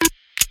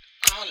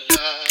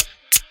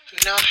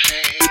No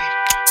hate,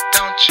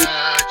 don't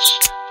judge,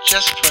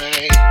 just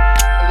pray.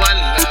 One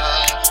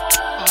love,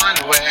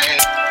 one way.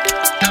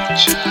 Don't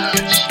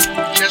judge,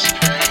 just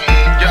pray.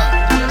 Yo,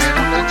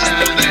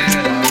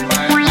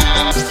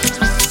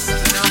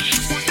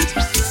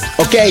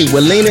 okay,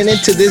 we're leaning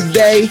into this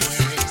day.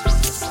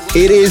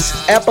 It is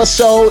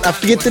episode, I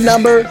forget the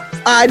number.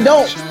 I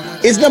don't.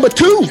 It's number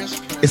 2.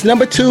 It's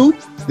number 2.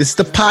 This is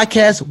the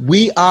podcast.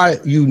 We are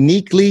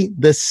uniquely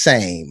the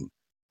same.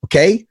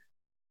 Okay?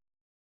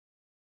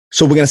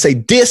 So we're going to say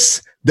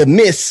this, the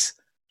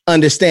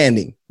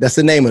misunderstanding. That's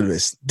the name of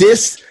this.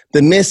 This,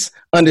 the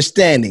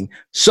misunderstanding.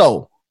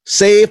 So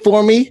say it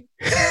for me.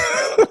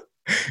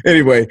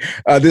 Anyway,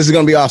 this is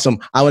going to be awesome.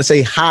 I want to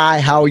say hi.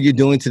 How are you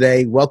doing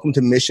today? Welcome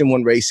to Mission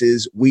One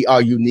Races. We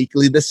are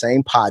uniquely the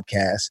same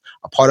podcast,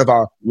 a part of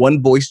our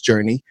one voice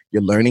journey.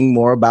 You're learning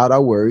more about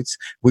our words.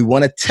 We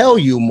want to tell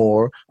you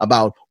more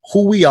about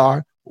who we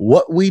are,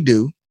 what we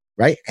do,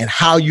 right? And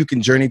how you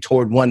can journey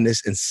toward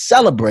oneness and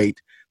celebrate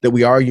that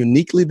we are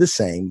uniquely the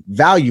same,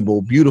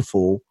 valuable,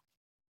 beautiful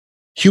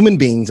human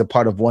beings, a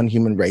part of one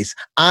human race.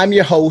 I'm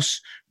your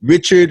host,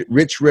 Richard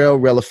Rich Rail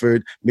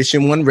Relaford,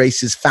 Mission One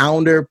Race's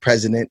founder,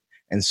 president,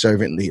 and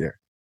servant leader.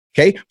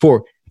 Okay,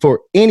 for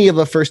any of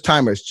the first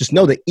timers, just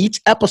know that each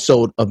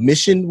episode of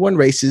Mission One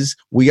Races,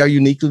 We Are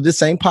Uniquely the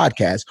Same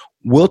podcast,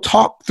 we'll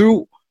talk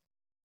through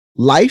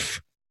life,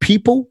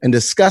 people, and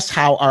discuss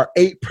how our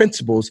 8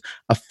 principles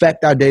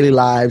affect our daily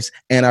lives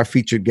and our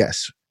featured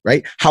guests,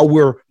 right? How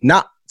we're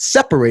not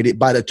separated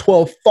by the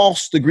 12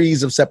 false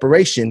degrees of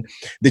separation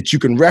that you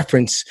can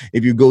reference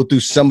if you go through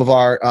some of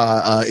our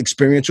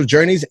experiential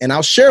journeys, and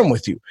I'll share them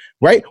with you,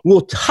 right?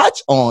 We'll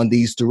touch on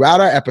these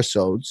throughout our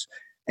episodes,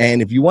 and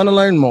if you want to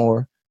learn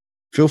more,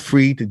 feel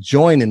free to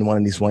join in one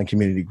of these one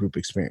community group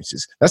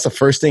experiences. That's the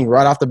first thing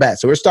right off the bat.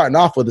 So we're starting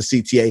off with the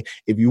CTA.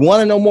 If you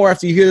want to know more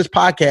after you hear this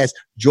podcast,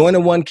 join a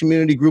one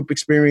community group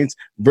experience,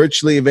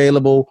 virtually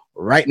available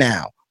right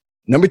now.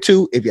 Number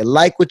 2, if you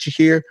like what you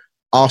hear,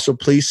 also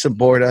please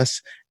support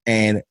us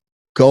and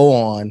go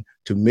on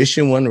to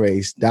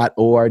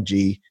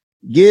missiononerace.org.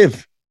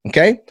 Give,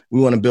 okay? We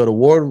want to build a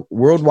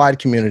worldwide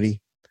community,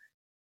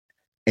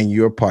 and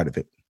you're a part of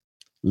it.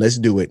 Let's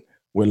do it.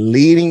 We're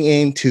leading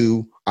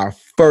into our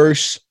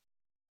first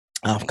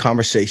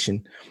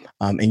conversation,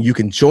 and you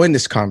can join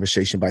this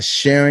conversation by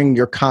sharing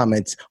your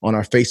comments on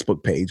our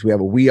Facebook page. We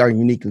have a We Are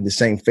Uniquely the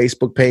Same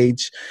Facebook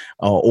page,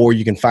 or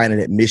you can find it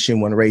at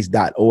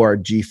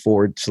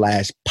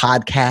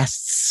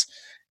missiononerace.org/podcasts.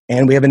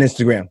 And we have an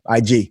Instagram,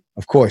 IG,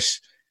 of course.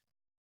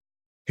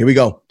 Here we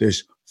go.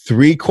 There's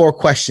 3 core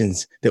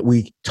questions that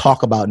we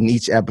talk about in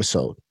each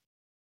episode,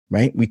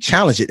 right? We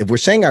challenge it. If we're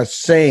saying our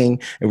saying,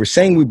 and we're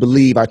saying we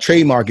believe our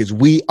trademark is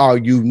we are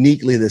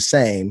uniquely the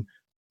same,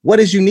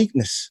 what is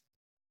uniqueness?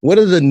 What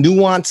are the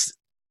nuanced,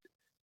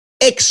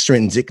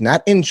 extrinsic,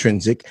 not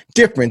intrinsic,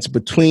 difference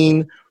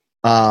between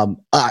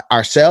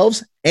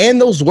ourselves and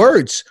those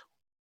words?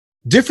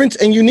 Difference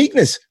and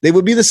uniqueness. They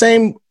would be the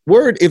same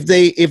word if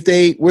they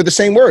were the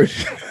same word.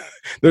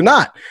 They're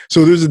not.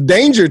 So there's a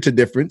danger to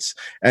difference,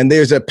 and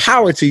there's a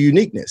power to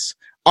uniqueness.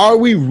 Are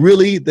we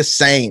really the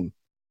same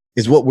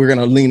is what we're going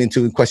to lean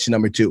into in question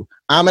number 2.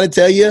 I'm going to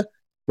tell you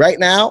right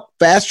now,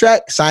 fast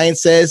track,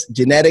 science says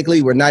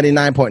genetically we're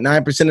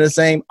 99.9% of the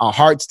same. Our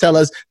hearts tell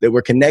us that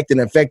we're connected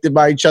and affected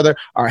by each other.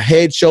 Our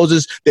head shows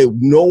us that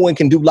no one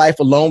can do life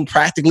alone.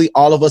 Practically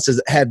all of us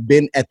have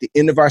been at the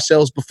end of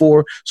ourselves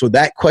before. So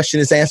that question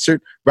is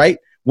answered, right?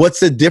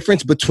 What's the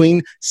difference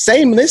between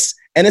sameness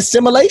and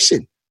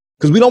assimilation?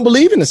 Because we don't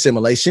believe in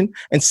assimilation,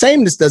 and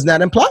sameness does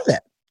not imply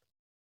that.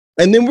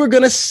 And then we're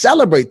going to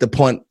celebrate the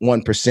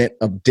 0.1%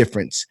 of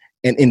difference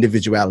and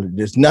individuality.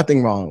 There's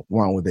nothing wrong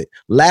with it.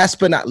 Last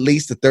but not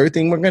least, the third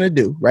thing we're going to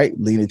do, right?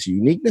 Lean into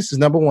uniqueness is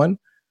number 1.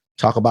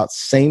 Talk about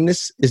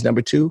sameness is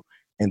number 2.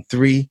 And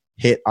 3,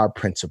 hit our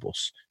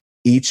principles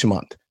each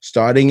month.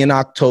 Starting in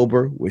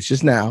October, which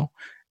is now,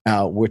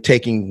 we're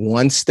taking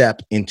one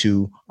step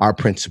into our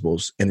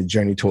principles in a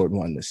journey toward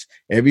oneness.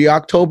 Every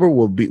October,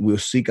 we'll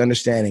seek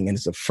understanding, and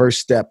it's the first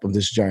step of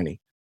this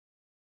journey.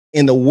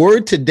 And the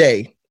word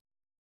today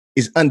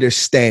is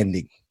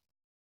understanding.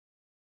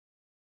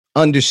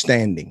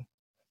 Understanding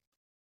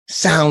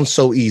sounds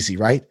so easy,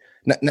 right?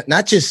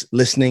 Not just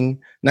listening,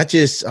 not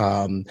just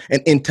an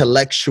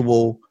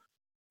intellectual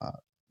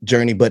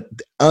journey, but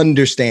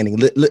understanding.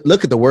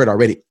 Look at the word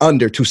already,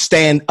 under, to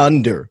stand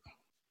under.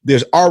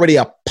 There's already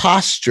a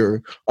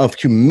posture of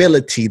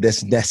humility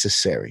that's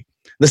necessary.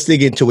 Let's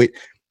dig into it.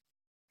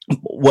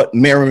 What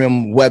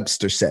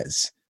Merriam-Webster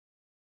says.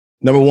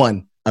 Number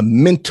 1, a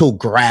mental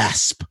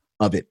grasp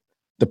of it,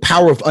 the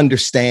power of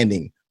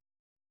understanding.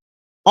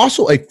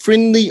 Also, a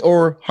friendly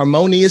or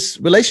harmonious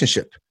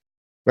relationship,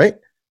 right?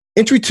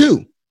 Entry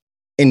 2,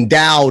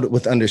 endowed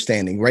with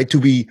understanding, right? To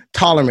be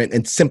tolerant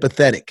and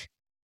sympathetic.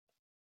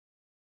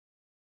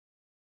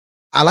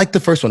 I like the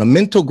first one, a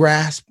mental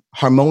grasp,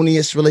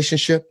 harmonious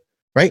relationship,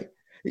 right?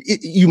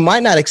 You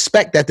might not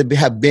expect that to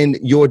have been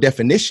your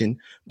definition,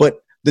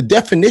 but the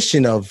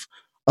definition of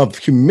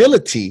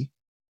humility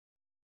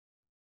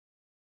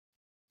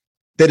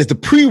that is the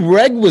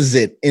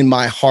prerequisite in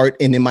my heart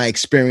and in my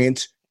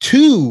experience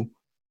to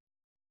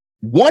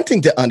wanting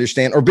to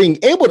understand or being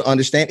able to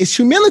understand is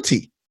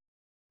humility.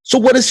 So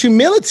what is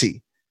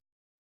humility?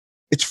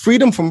 It's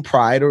freedom from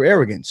pride or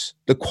arrogance,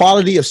 the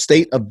quality of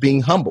state of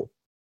being humble.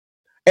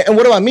 And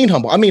what do I mean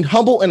humble? I mean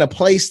humble in a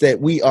place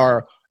that we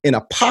are in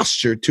a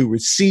posture to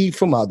receive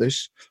from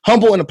others,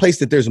 humble in a place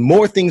that there's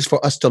more things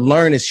for us to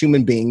learn as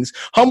human beings,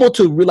 humble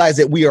to realize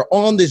that we are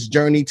on this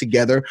journey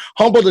together,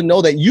 humble to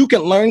know that you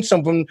can learn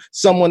from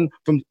someone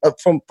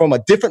from a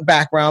different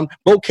background,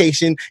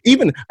 vocation,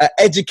 even an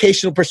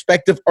educational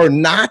perspective or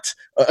not,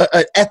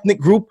 an ethnic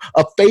group,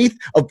 a faith,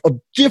 of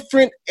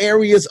different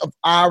areas of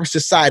our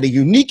society,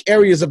 unique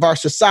areas of our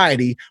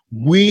society.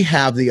 We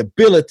have the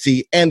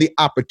ability and the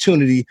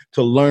opportunity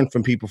to learn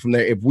from people from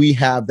there if we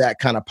have that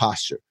kind of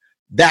posture.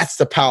 That's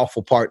the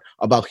powerful part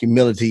about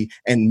humility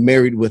and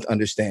married with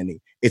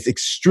understanding. It's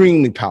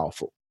extremely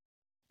powerful.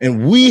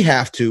 And we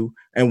have to,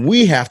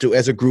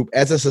 as a group,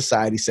 as a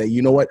society, say,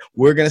 you know what?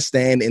 We're going to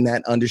stand in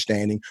that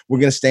understanding. We're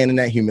going to stand in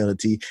that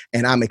humility.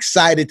 And I'm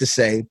excited to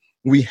say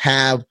we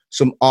have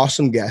some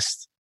awesome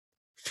guests.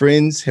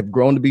 Friends have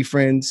grown to be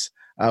friends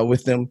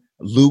with them.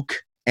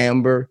 Luke,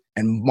 Amber,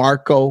 and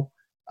Marco.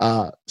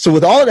 So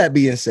with all of that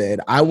being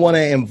said, I want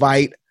to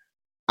invite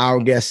our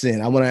guests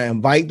in. I want to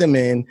invite them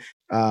in.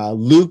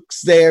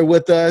 Luke's there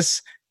with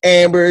us.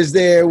 Amber's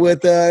there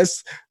with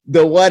us.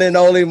 The one and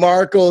only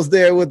Marco's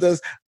there with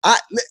us. I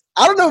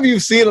don't know if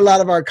you've seen a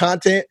lot of our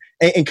content,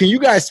 and can you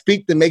guys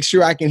speak to make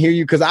sure I can hear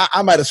you? Because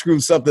I might have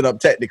screwed something up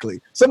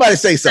technically. Somebody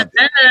say something.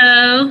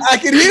 Hello. I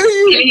can hear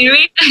you. Can you hear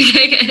me?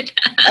 Okay, good.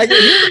 I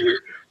can hear you.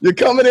 You're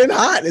coming in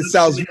hot. It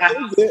sounds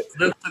really good.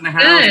 Luke's in the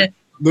house. Good.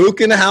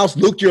 Luke in the house.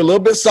 Luke, you're a little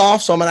bit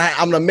soft, so I'm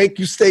gonna make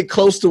you stay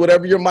close to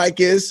whatever your mic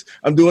is.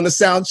 I'm doing a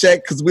sound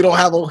check because we don't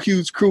have a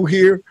huge crew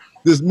here.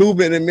 This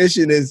movement and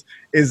mission is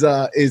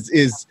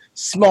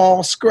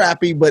small,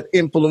 scrappy, but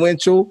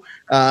influential.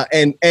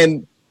 And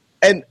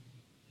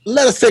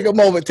let us take a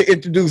moment to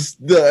introduce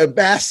the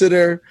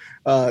ambassador,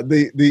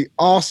 the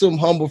awesome,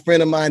 humble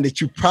friend of mine that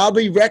you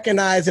probably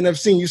recognize and have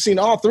seen. You've seen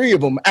all three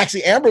of them.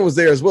 Actually, Amber was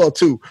there as well,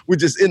 too. We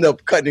just end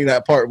up cutting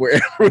that part where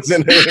Amber was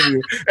in the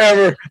interview.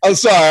 Amber, I'm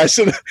sorry.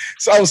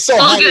 I was so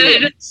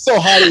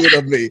Hollywood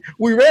of me.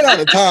 We ran out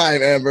of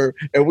time, Amber,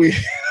 and we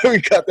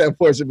cut that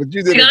portion. But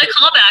you did. I got a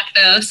call back,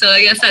 though, so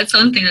I guess that's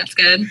something that's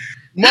good.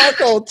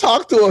 Marco,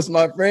 talk to us,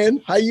 my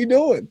friend. How you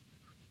doing?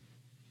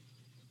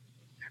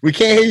 We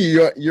can't hear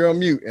you. You're on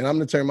mute, and I'm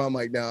going to turn my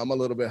mic down. I'm a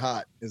little bit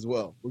hot as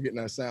well. We're getting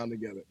our sound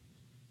together.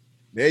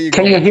 There you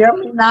go. Can you hear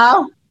me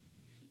now?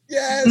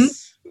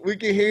 Yes, we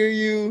can hear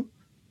you.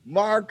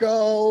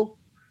 Marco,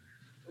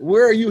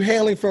 where are you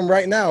hailing from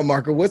right now,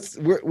 Marco?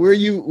 Where are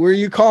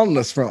you calling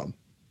us from?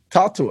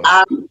 Talk to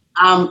us.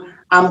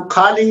 I'm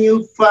calling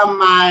you from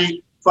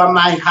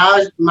my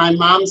house, my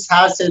mom's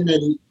house in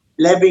the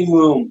living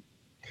room.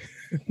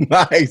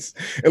 Nice.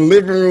 A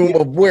living room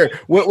of where?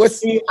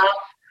 What's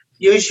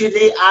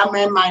Usually I'm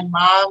in my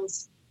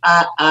mom's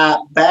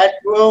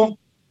bedroom,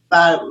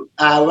 but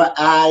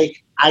I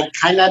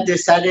kind of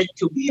decided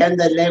to be in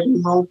the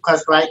living room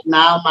because right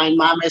now my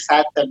mom is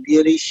at the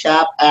beauty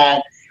shop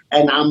and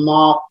I'm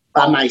all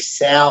by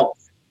myself.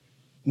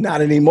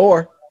 Not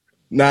anymore.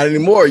 Not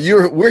anymore.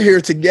 We're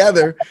here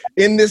together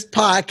in this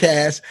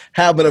podcast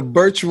having a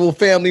virtual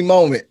family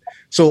moment.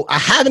 So I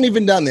haven't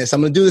even done this.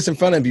 I'm going to do this in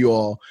front of you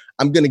all.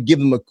 I'm going to give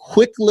them a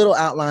quick little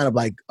outline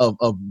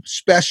of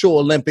Special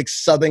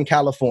Olympics Southern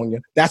California.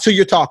 That's who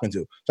you're talking to.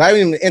 So I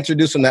haven't even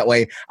introduced them that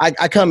way.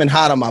 I come in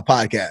hot on my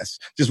podcast.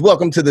 Just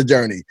welcome to the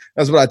journey.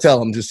 That's what I tell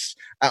them.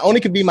 I only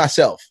can be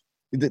myself.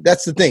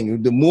 That's the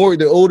thing.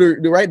 The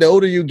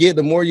older you get,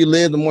 the more you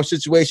live, the more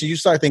situations you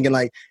start thinking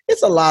like,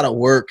 it's a lot of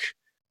work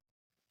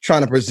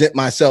trying to present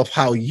myself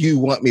how you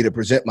want me to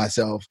present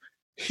myself.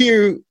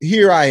 Here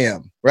I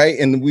am, right?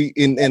 And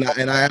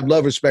I have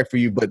love, respect for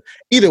you. But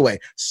either way,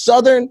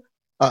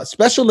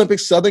 Special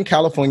Olympics Southern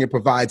California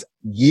provides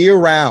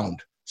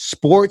year-round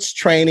sports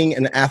training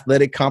and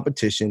athletic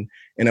competition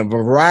in a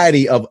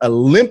variety of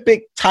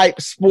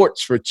Olympic-type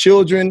sports for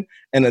children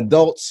and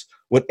adults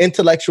with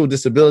intellectual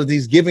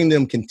disabilities, giving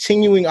them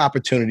continuing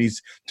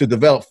opportunities to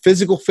develop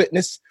physical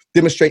fitness,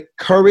 demonstrate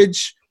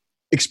courage,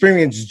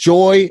 experience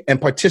joy, and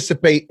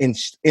participate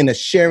in a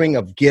sharing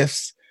of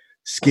gifts,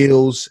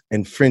 skills,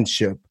 and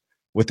friendship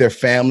with their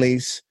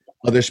families,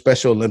 other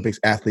Special Olympics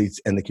athletes,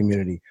 and the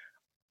community.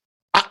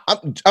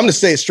 I'm going to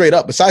say it straight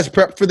up. Besides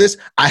prep for this,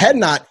 I had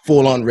not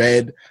full on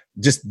read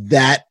just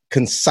that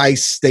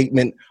concise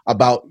statement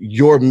about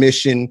your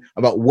mission,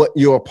 about what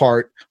you're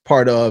part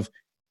of.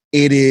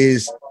 It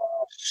is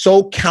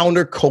so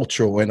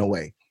countercultural in a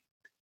way.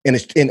 In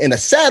a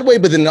sad way,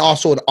 but then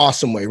also an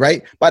awesome way,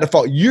 right? By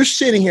default, you're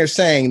sitting here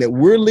saying that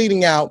we're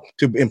leading out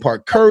to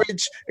impart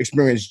courage,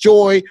 experience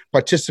joy,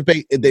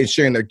 participate in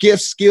sharing their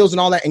gifts, skills, and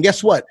all that. And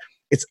guess what?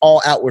 It's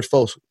all outward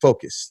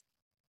focused.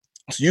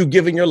 So you've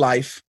given your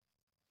life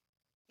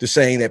to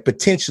saying that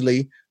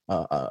potentially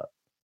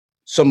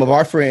some of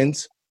our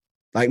friends,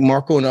 like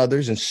Marco and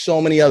others, and so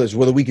many others,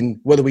 whether we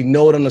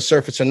know it on the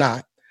surface or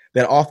not,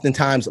 that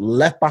oftentimes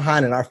left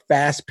behind in our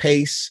fast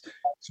pace,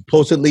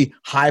 supposedly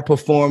high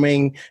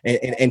performing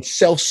and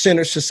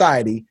self-centered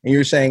society. And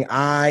you're saying,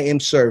 I am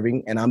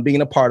serving and I'm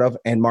being a part of,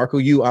 and Marco,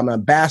 I'm an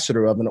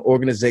ambassador of an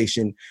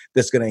organization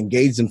that's going to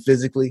engage them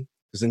physically,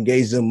 that's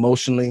engage them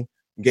emotionally,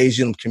 engage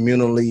them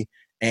communally.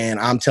 And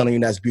I'm telling you,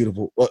 that's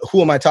beautiful.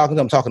 Who am I talking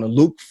to? I'm talking to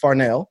Luke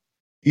Farnell.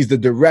 He's the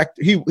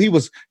director. He's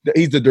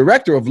the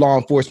director of law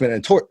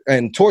enforcement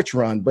and Torch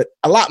Run, but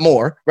a lot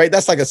more, right?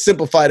 That's like a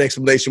simplified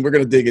explanation. We're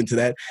going to dig into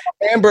that.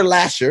 Amber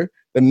Lasher,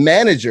 the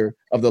manager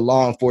of the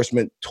law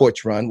enforcement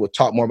Torch Run, we'll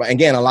talk more about.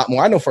 Again, a lot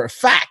more. I know for a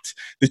fact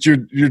that you're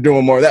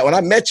doing more of that. When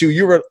I met you,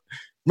 you were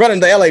running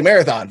the LA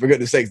Marathon. For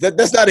goodness sakes,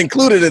 that's not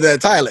included in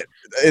that title.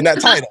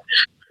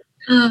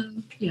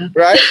 Yeah.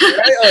 Right?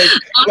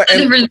 Lots of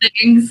different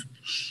things.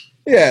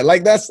 Yeah,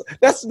 like that's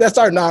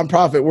our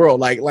nonprofit world.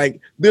 Like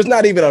there's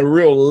not even a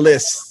real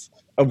list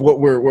of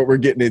what we're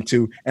getting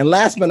into. And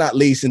last but not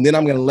least, and then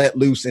I'm going to let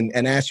loose and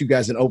ask you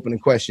guys an opening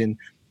question.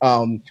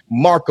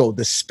 Marco,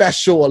 the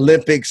Special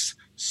Olympics,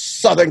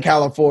 Southern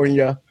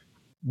California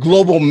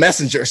Global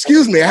Messenger.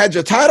 Excuse me, I had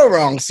your title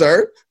wrong,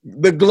 sir.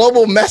 The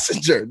Global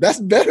Messenger. That's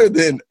better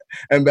than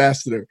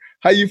Ambassador.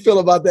 How you feel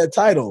about that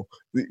title?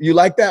 You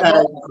like that,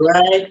 Marco?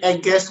 Great.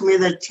 It gives me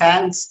the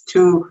chance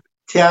to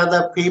tell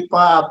the people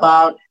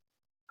about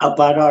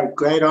our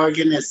great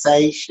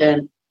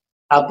organization,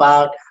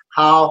 about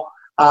how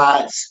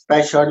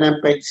Special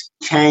Olympics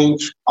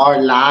change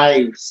our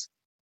lives.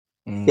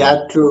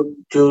 Yeah, to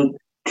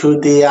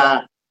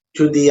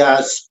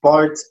the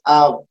sports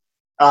of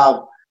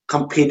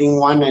competing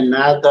one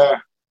another.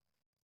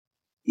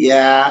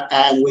 Yeah,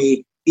 and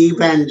we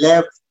even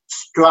live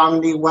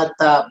strongly with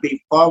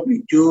before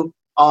we do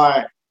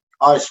our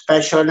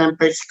Special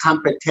Olympics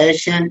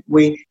competition.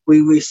 We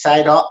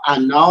recite a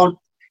note.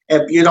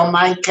 If you don't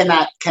mind, can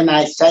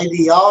I say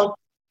the oath?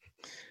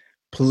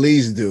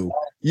 Please do.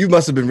 You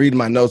must have been reading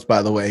my notes,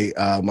 by the way,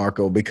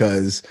 Marco,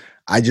 because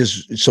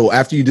so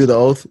after you do the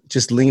oath,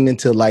 just lean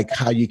into like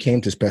how you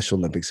came to Special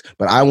Olympics.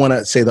 But I want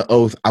to say the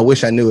oath. I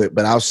wish I knew it,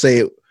 but I'll say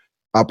it.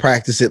 I'll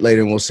practice it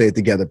later and we'll say it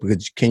together.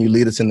 Because can you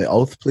lead us in the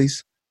oath,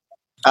 please?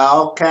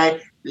 Okay.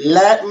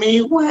 Let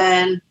me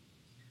win.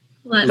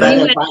 Let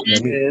me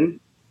win.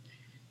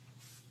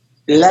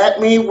 Let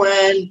me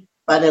win.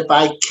 But if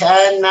I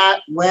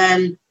cannot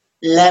win,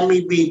 let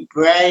me be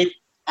brave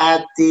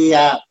at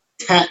the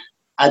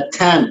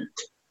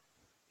attempt.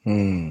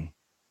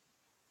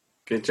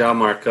 Good job,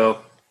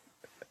 Marco.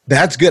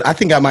 That's good. I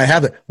think I might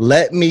have it.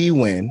 Let me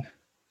win.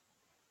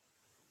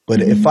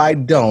 But if I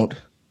don't,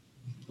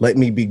 let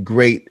me be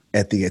great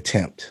at the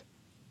attempt.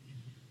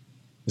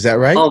 Is that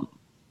right?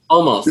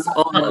 Almost.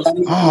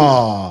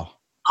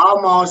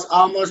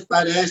 Almost.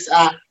 But it's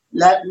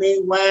let me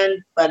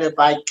win. But if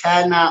I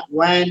cannot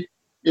win,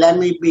 let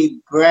me be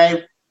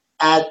brave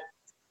at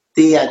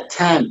the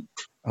attempt.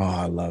 Oh,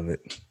 I love it.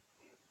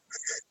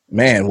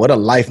 Man, what a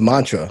life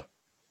mantra.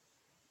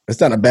 It's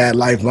not a bad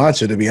life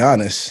mantra, to be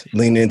honest,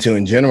 lean into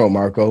in general,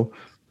 Marco.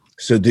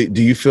 So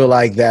do you feel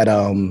like that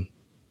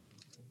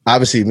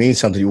obviously it means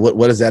something to you?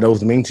 What does that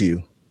oath mean to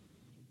you?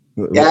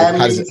 That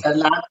means a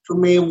lot to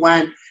me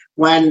when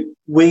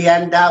we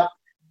end up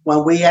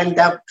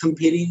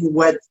competing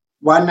with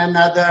one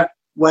another,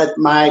 with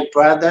my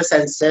brothers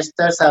and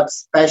sisters of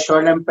Special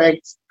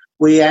Olympics.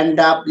 We end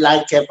up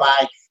like if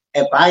I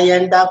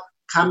end up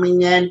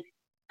coming in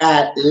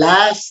at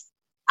last,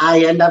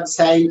 I end up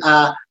saying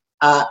I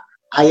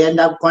end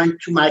up going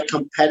to my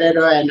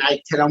competitor and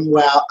I tell him,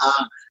 well,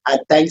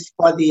 thanks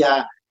for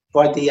the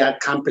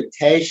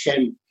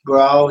competition,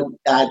 bro.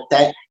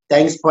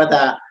 Thanks for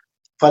the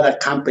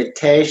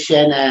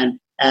competition,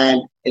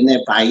 and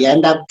if I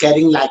end up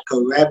getting like a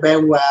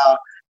ribbon, well,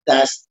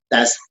 that's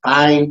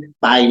fine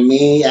by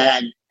me.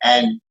 And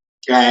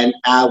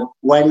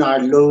win or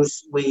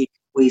lose, we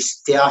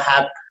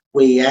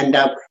end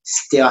up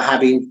still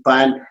having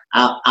fun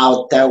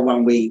out there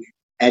when we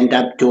end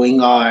up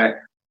doing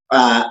our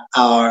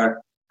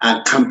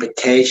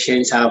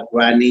competitions of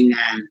running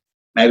and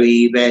maybe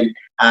even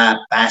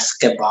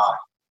basketball.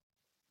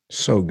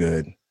 So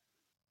good.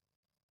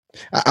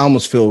 I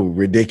almost feel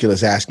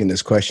ridiculous asking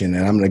this question,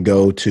 and I'm going to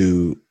go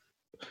to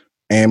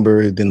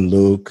Amber, then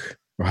Luke,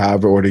 or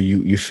however order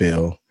you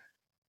feel.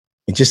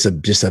 And just a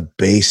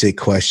basic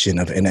question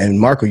and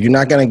Marco, you're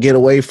not going to get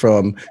away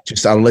from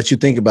I'll let you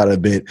think about it a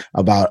bit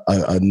about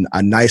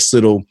a nice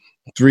little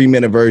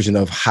 3-minute version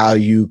of how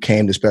you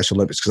came to Special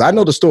Olympics. Because I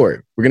know the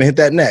story. We're going to hit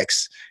that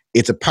next.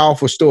 It's a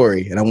powerful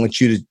story, and I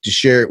want you to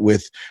share it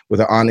with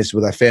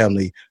our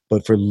family.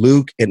 But for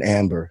Luke and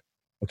Amber,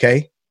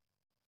 okay?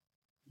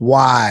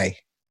 Why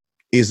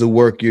is the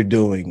work you're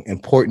doing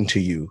important to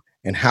you,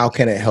 and how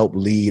can it help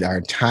lead our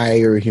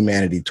entire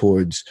humanity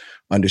towards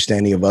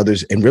understanding of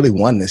others and really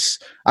oneness?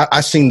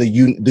 I've seen the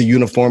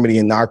uniformity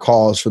in our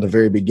cause from the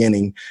very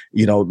beginning,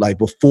 like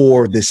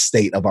before this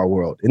state of our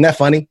world. Isn't that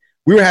funny?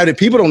 We were having,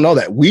 people don't know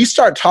that. We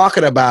start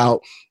talking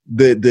about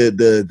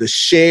the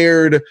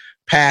shared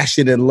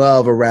passion and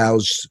love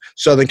around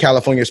Southern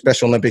California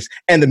Special Olympics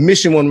and the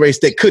Mission 1 race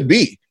that could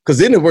be. Because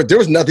then there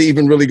was nothing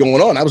even really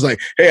going on. I was like,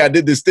 hey, I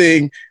did this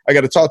thing. I got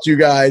to talk to you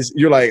guys.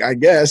 You're like, I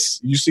guess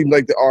you seem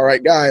like the all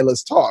right guy.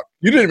 Let's talk.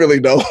 You didn't really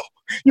know.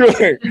 You're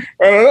like,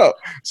 I don't know.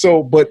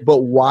 So, but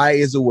why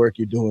is the work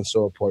you're doing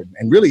so important?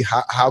 And really,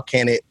 how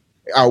can it,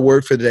 our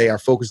word for today, our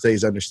focus today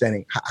is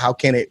understanding. How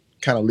can it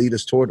kind of lead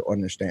us toward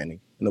understanding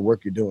in the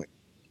work you're doing?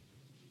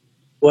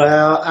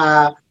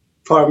 Well,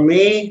 for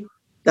me,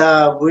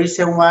 the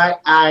reason why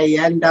I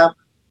end up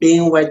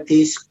being with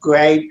these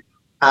great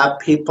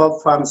people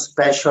from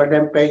Special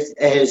Olympics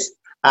is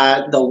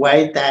the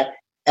way that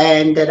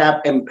ended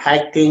up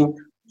impacting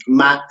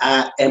my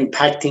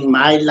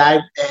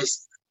life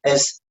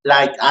is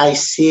like I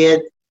see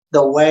it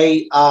the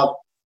way of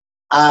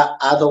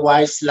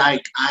otherwise,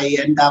 like I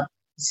end up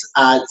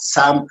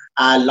some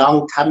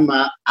long time.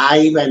 I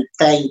even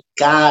thank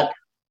God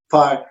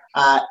for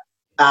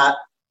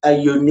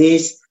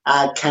Eunice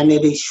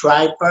Kennedy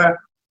Shriver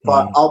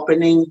for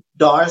opening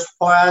doors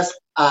for us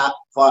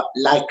for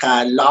like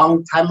a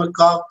long time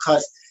ago,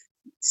 because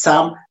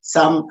some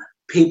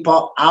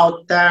people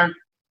out there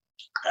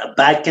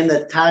back in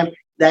the time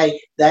they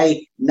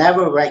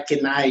never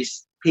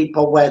recognized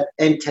people with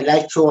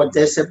intellectual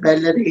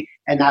disability,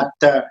 and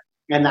after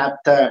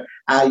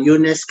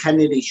Eunice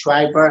Kennedy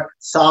Shriver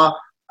saw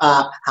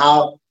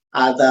how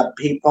the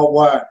people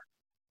were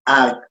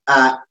kind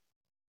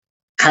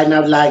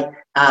of like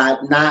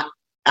not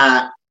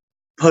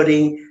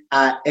putting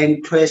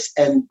interest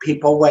in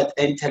people with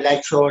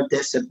intellectual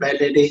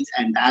disabilities,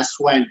 and that's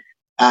when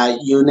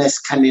Eunice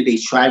Kennedy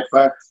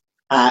Shriver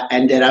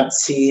ended up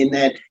seeing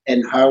it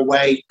in her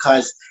way,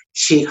 because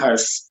she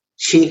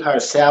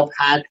herself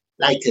had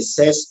like a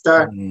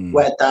sister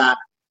with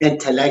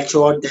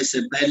intellectual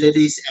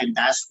disabilities, and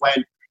that's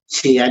when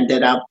she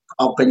ended up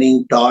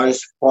opening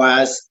doors for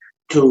us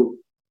to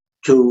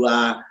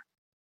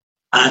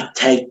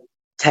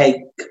take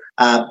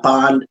a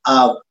bond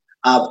of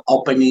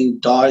opening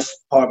doors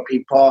for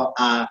people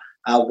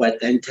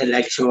with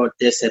intellectual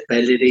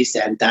disabilities,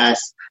 and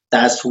that's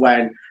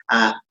when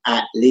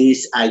at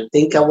least I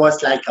think it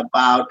was like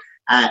about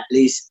at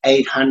least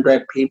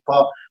 800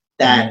 people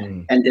that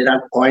ended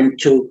up going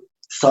to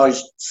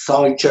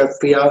Soldier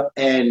Field,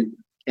 and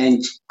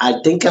I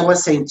think it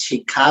was in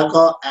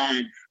Chicago,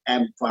 and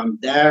from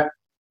there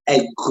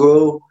it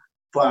grew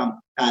from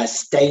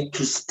state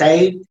to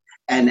state,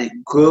 and it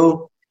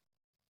grew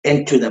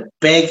into the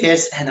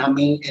biggest, and I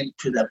mean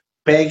into the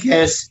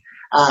biggest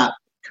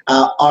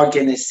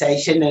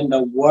organization in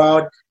the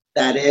world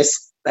that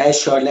is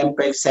Special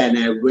Olympics, and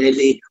it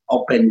really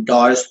opened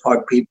doors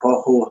for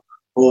people who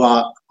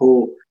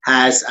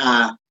has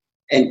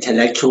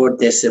intellectual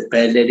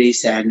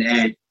disabilities, and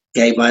it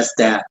gave us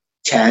the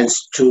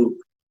chance to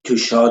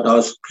show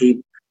those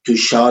people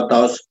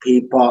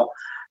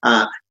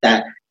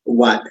that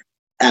what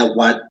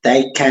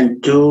they can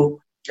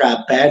do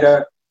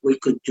better. We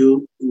could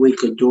do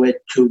it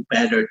too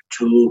better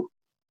too.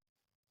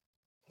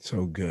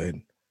 So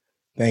good.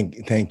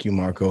 Thank you,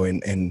 Marco.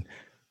 And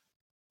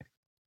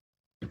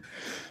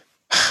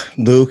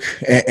Luke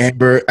and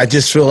Amber, I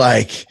just feel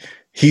like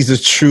he's a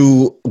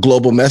true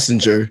global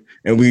messenger,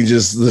 and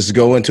let's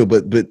go into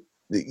it. But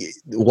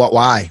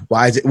why?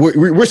 Why is it?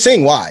 We're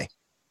seeing why.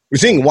 We're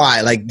seeing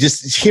why. Like,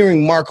 just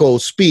hearing Marco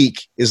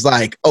speak is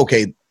like,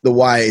 okay, the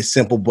why is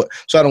simple, but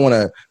so I don't want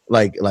to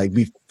like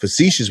be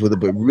facetious with it,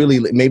 but really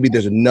maybe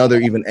there's another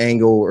even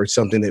angle or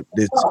something that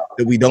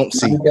we don't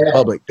see in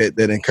public that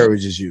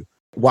encourages you.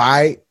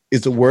 Why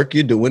is the work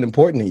you're doing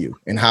important to you,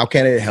 and how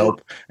can it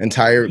help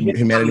entire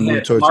humanity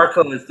move towards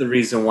Marco is the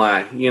reason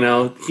why.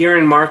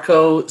 Hearing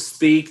Marco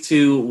speak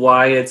to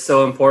why it's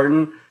so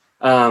important,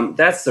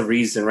 that's the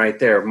reason right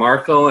there.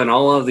 Marco and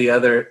all of the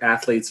other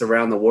athletes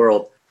around the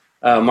world.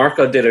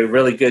 Marco did a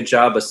really good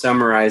job of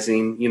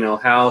summarizing,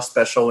 how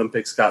Special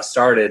Olympics got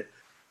started.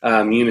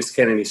 Eunice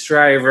Kennedy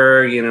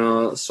Shriver,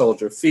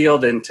 Soldier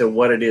Field, into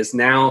what it is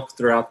now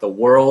throughout the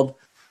world.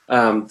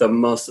 The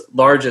most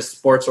largest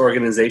sports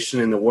organization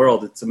in the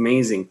world. It's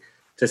amazing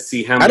to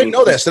see how many. I didn't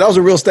know that. So that was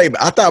a real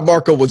statement. I thought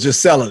Marco was just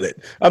selling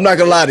it. I'm not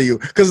going to lie to you,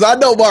 because I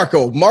know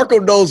Marco. Marco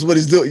knows what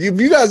he's doing. If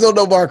you guys don't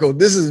know Marco,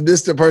 this is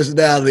Mr.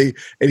 Personality,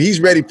 and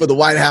he's ready for the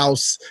White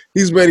House.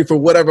 He's ready for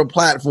whatever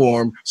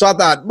platform. So I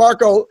thought,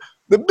 Marco,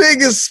 the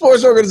biggest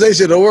sports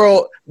organization in the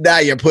world, now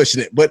you're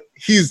pushing it. But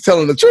he's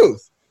telling the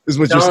truth, is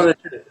what you're saying.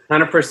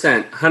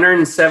 100%.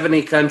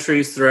 170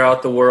 countries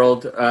throughout the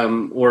world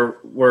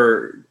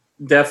were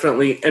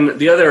definitely, and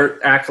the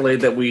other accolade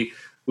that we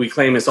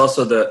claim is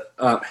also the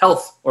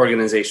health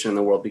organization in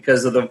the world,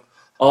 because of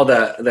all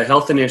the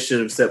health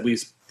initiatives that we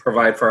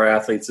provide for our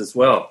athletes as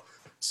well.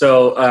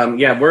 So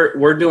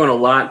we're doing a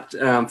lot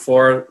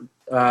for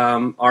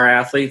our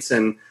athletes,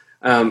 and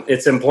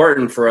it's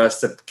important for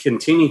us to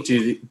continue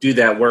to do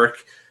that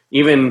work,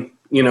 even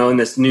in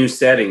this new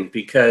setting,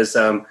 because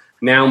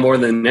now more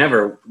than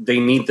ever they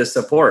need the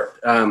support.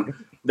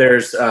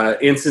 There's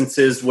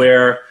instances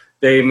where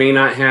they may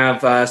not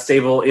have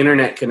stable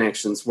internet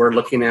connections. We're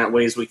looking at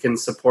ways we can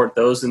support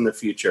those in the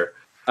future.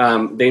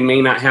 They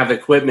may not have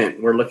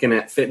equipment. We're looking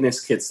at fitness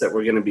kits that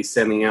we're going to be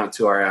sending out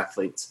to our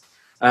athletes.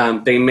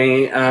 They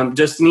may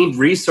just need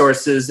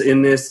resources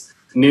in this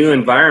new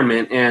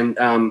environment,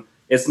 and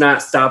it's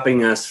not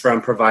stopping us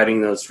from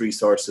providing those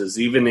resources,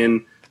 even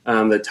in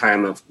the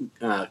time of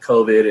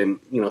COVID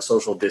and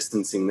social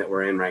distancing that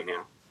we're in right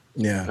now.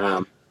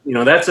 Yeah.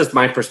 That's just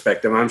my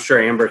perspective. I'm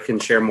sure Amber can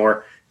share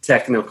more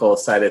technical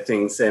side of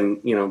things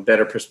and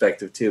better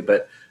perspective too.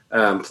 But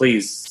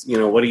please,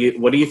 what do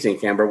you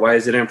think, Amber? Why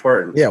is it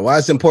important? Yeah, why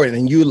it's important,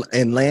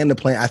 and land the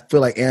plane. I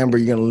feel like Amber,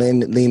 you're gonna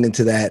lean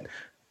into that.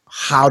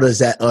 How does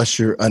that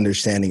usher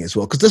understanding as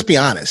well? Because let's be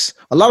honest,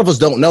 a lot of us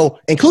don't know,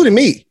 including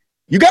me.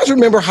 You guys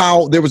remember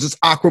how there was this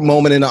awkward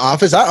moment in the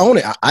office? I own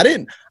it. I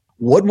didn't.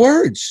 What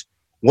words?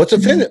 What's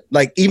offended?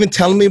 Like even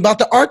telling me about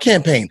the art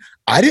campaign.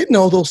 I didn't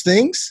know those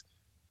things.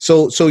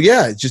 So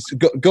yeah, just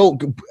go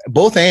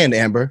both and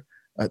Amber.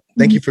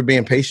 Thank you for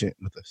being patient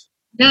with us.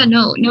 Yeah,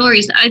 no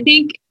worries. I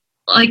think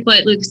like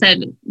what Luke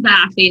said, the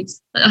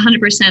athletes,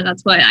 100%,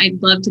 that's why I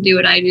love to do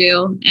what I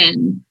do.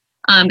 And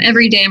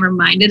every day I'm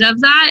reminded of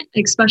that,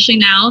 especially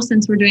now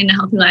since we're doing the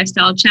Healthy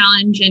Lifestyle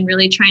Challenge and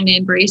really trying to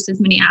embrace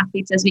as many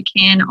athletes as we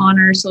can on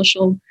our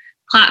social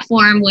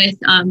platform with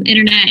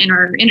internet and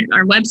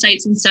our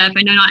websites and stuff.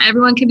 I know not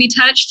everyone can be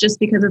touched just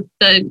because of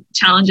the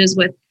challenges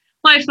with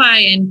Wi-Fi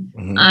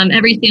and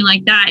everything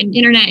like that, and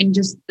internet and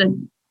just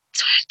the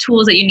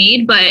tools that you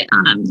need. But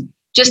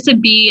just to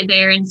be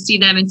there and see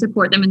them and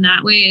support them in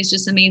that way is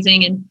just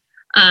amazing.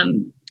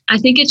 And I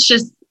think it's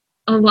just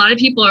a lot of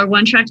people are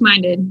one-track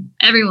minded.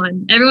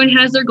 Everyone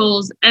has their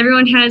goals.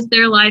 Everyone has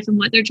their life and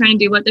what they're trying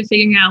to do, what they're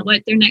figuring out,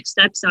 what their next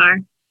steps are.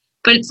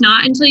 But it's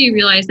not until you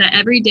realize that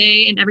every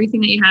day and everything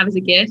that you have is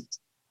a gift.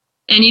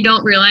 And you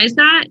don't realize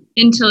that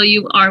until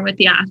you are with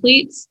the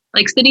athletes.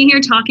 Like sitting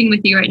here talking with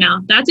you right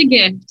now, that's a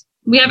gift.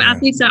 We have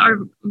athletes that are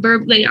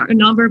they are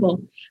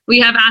nonverbal. We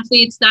have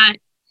athletes that,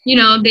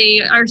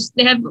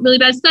 they have really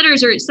bad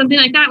stutters or something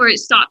like that, where it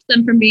stops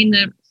them from being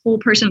the whole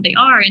person that they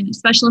are. And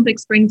Special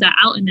Olympics brings that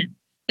out in them.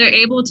 They're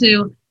able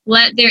to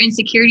let their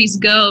insecurities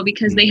go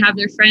because they have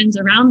their friends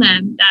around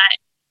them that,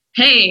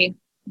 hey,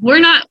 we're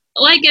not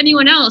like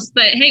anyone else,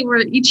 but hey, we're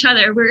each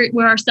other.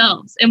 We're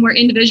ourselves and we're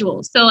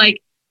individuals. So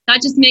like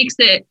that just makes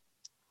it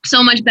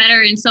so much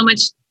better and so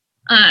much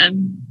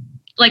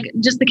like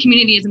just the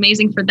community is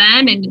amazing for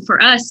them and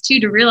for us too,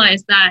 to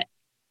realize that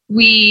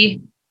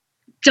we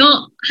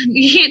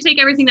can't take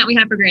everything that we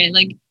have for granted.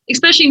 Like,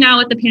 especially now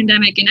with the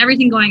pandemic and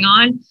everything going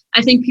on,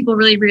 I think people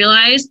really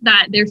realize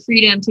that their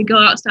freedom to go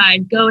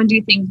outside, go and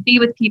do things, be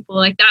with people,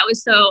 like that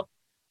was so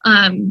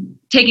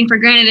taken for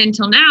granted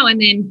until now.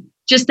 And then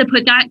just to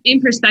put that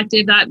in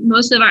perspective, that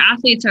most of our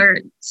athletes are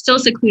still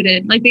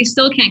secluded. Like they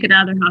still can't get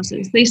out of their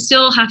houses. They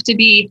still have to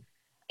be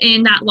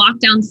in that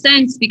lockdown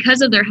sense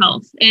because of their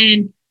health.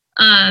 And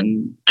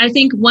I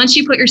think once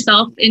you put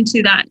yourself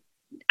into that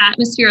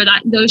atmosphere,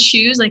 those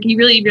shoes, like you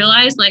really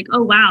realize like,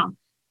 oh, wow,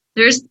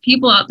 there's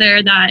people out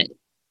there that,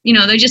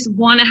 they just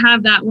want to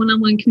have that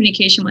one-on-one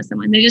communication with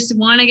someone. They just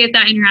want to get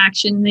that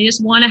interaction. They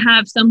just want to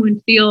have someone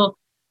feel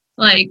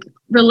like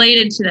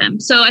related to them.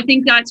 So I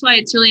think that's why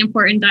it's really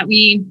important that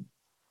we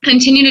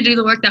continue to do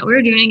the work that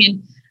we're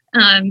doing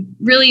and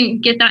really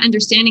get that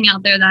understanding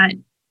out there that,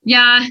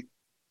 yeah,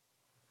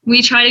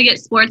 we try to get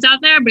sports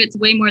out there, but it's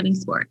way more than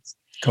sports.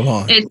 Come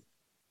on. It's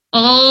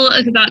all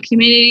about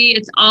community.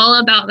 It's all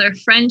about their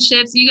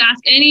friendships. You ask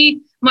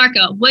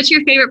Marco, what's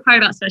your favorite part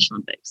about Special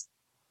Olympics?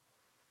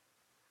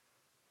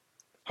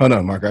 Hold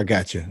on, Marco. I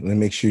got you. Let me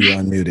make sure you're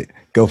unmuted.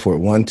 Go for it.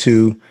 1,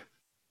 2.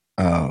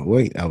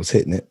 Wait, I was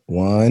hitting it.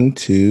 1,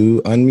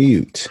 2,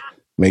 unmute.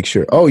 Make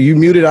sure. Oh, you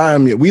muted. I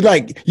unmute. We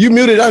like you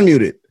muted,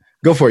 unmuted.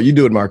 Go for it. You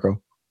do it,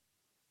 Marco.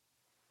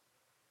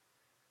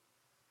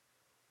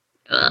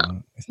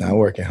 It's not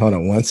working. Hold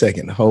on 1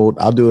 second. Hold.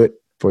 I'll do it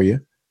for you.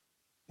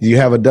 Do you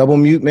have a double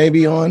mute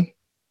maybe on?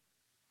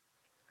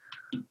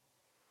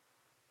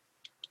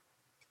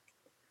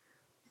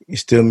 You're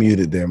still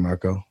muted there,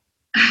 Marco.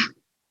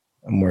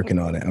 I'm working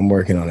on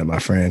it, my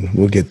friend.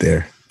 We'll get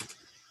there.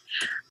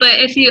 But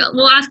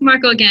we'll ask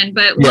Marco again,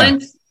 but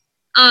once,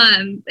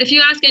 if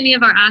you ask any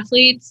of our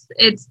athletes,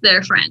 it's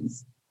their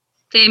friends.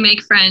 They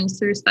make friends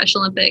through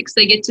Special Olympics.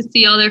 They get to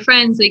see all their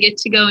friends. They get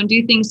to go and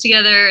do things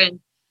together. And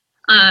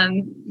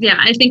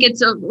I think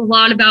it's a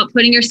lot about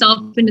putting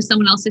yourself into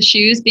someone else's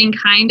shoes, being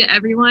kind to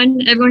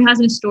everyone. Everyone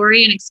has a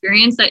story and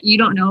experience that you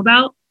don't know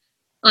about.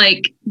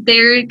 Like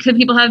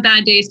people have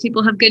bad days,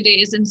 people have good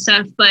days and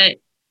stuff. But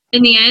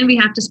in the end, we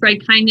have to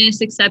spread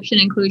kindness,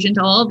 acceptance, inclusion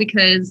to all,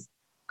 because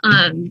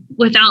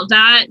without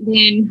that,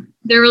 then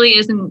there really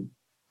isn't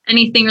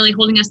anything really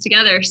holding us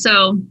together.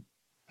 So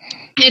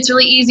it's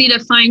really easy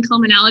to find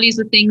commonalities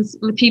with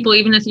people,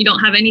 even if you don't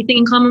have anything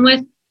in common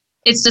with.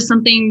 It's just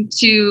something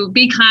to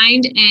be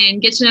kind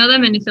and get to know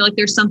them and to feel like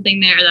there's something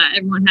there that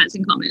everyone has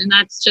in common. And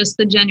that's just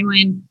the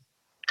genuine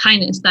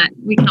kindness that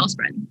we can all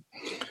spread.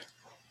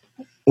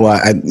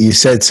 Well, you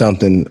said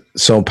something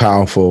so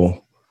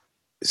powerful,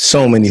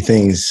 so many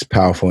things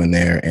powerful in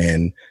there.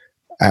 And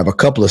I have a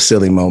couple of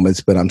silly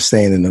moments, but I'm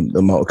staying in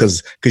the moment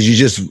because you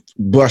just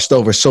brushed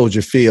over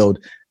Soldier Field.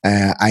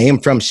 I am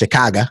from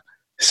Chicago,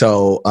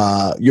 so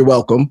you're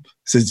welcome.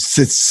 Since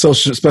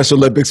Special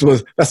Olympics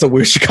that's a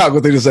weird Chicago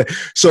thing to say.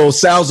 So it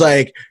sounds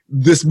like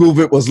this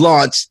movement was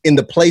launched in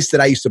the place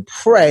that I used to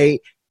pray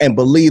and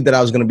believe that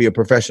I was going to be a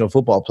professional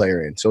football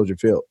player in, Soldier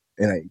Field.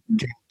 And I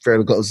came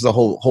fairly close. There's a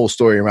whole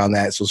story around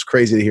that. So it's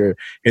crazy to hear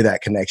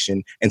that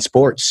connection. And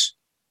sports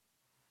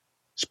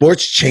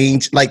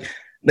change. Like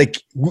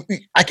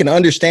I can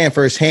understand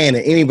firsthand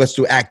that any of us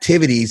do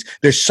activities,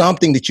 there's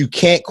something that you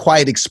can't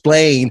quite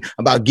explain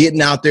about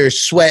getting out there,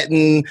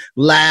 sweating,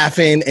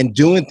 laughing, and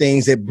doing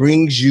things that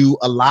brings you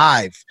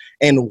alive.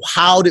 And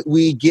how did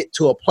we get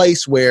to a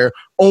place where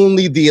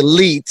only the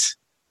elite,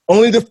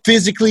 only the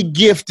physically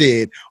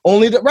gifted,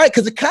 right?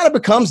 Because it kind of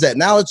becomes that.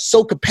 Now it's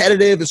so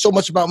competitive and so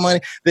much about money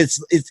that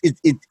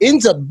it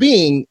ends up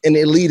being an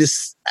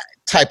elitist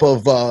type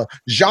of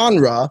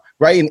genre,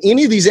 right? In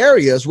any of these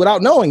areas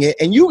without knowing it.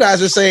 And you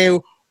guys are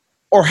saying,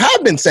 or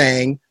have been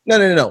saying,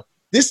 no.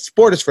 This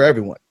sport is for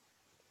everyone.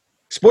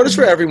 Sport is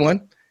for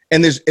everyone.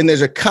 And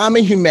there's a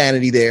common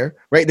humanity there,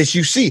 right? That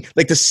you see,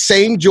 like the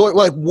same joy.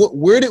 Like,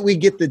 where did we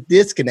get the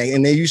disconnect?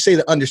 And then you say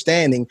the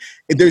understanding.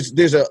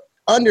 There's a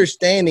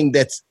understanding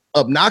that's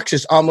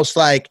obnoxious, almost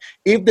like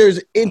if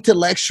there's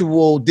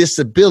intellectual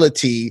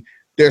disability,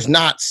 there's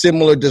not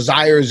similar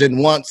desires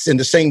and wants and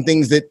the same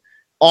things that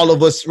all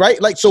of us,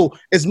 right? Like, so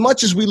as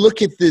much as we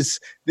look at this,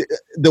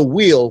 the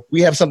wheel,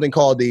 we have something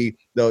called the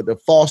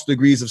false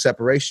degrees of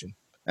separation.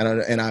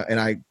 And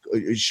I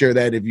share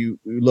that if you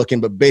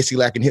looking, but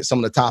basically I can hit some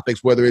of the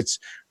topics, whether it's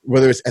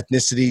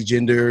ethnicity,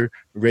 gender,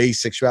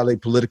 race, sexuality,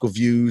 political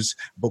views,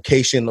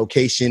 vocation,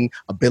 location,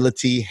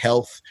 ability,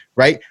 health,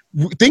 right?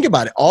 Think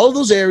about it. All of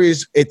those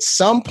areas, at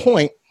some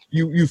point,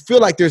 you feel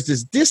like there's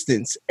this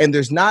distance, and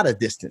there's not a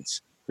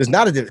distance. There's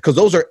not a distance because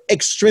those are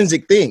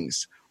extrinsic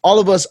things. All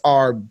of us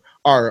are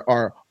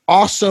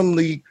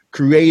awesomely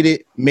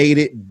created, made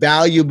it,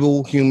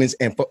 valuable humans.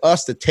 And for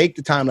us to take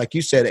the time, like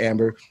you said,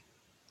 Amber,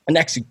 and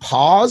actually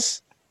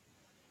pause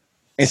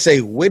and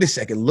say, wait a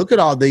second, look at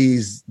all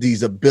these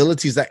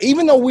abilities that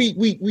even though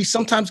we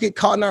sometimes get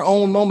caught in our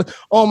own moment,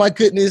 oh my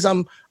goodness,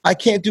 I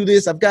can't do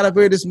this, I've got to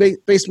wear this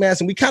face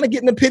mask, and we kind of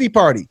get in a pity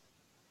party.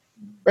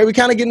 Right, we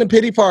kind of get in a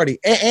pity party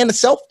and a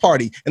self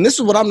party. And this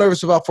is what I'm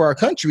nervous about for our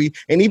country.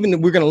 And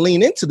even we're going to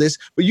lean into this,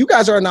 but you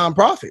guys are a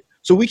nonprofit.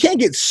 So we can't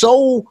get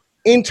so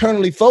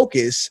internally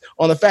focused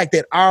on the fact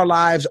that our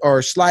lives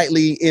are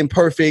slightly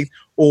imperfect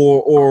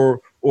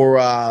or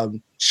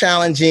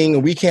challenging,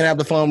 and we can't have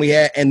the fun we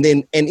had, and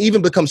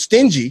even become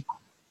stingy,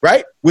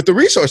 right, with the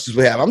resources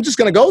we have. I'm just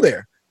going to go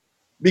there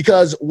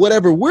because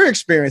whatever we're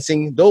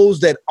experiencing,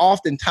 those that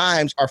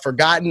oftentimes are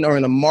forgotten or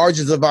in the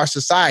margins of our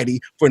society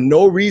for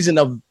no reason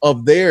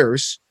of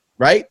theirs,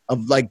 right,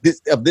 of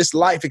this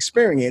life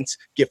experience,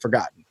 get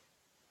forgotten.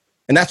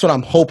 And that's what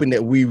I'm hoping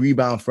that we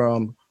rebound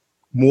from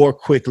more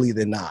quickly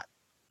than not,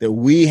 that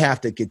we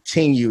have to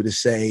continue to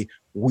say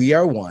we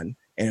are one,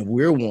 and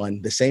we're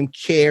one. The same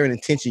care and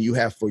attention you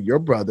have for your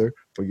brother,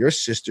 for your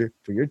sister,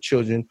 for your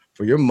children,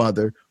 for your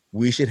mother,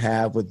 we should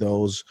have with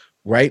those,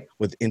 right,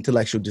 with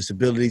intellectual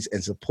disabilities,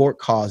 and support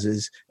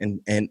causes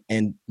and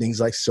things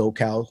like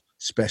SoCal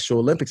Special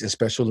Olympics and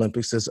Special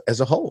Olympics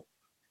as a whole.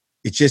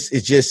 It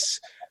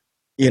just,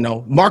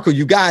 Marco,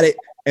 you got it.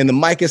 And the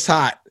mic is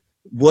hot.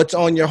 What's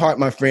on your heart,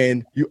 my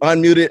friend? You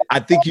unmuted. I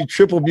think you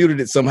triple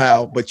muted it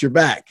somehow, but you're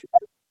back.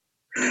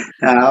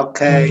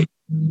 Okay.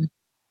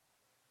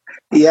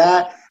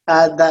 Yeah.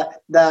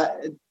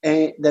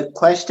 The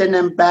question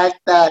and back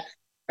that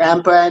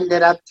Amber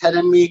ended up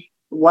telling me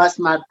was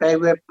my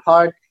favorite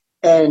part,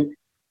 and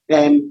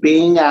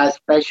being a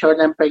Special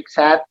Olympics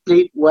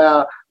athlete.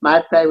 Well,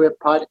 my favorite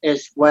part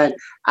is when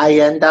I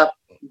end up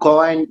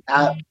going.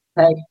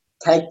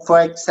 Take for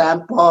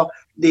example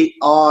the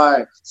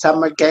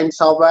summer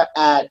games over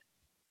at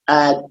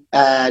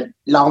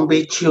Long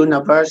Beach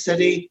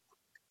University.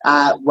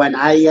 When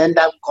I end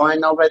up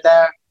going over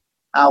there,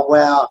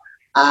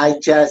 I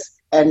just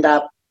end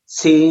up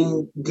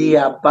seeing the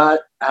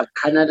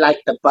kind of like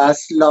the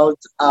bus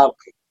loads of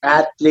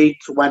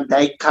athletes when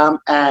they come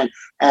and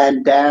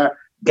they're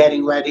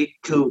getting ready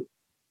to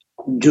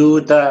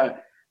do the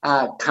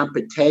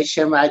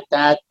competition like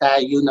that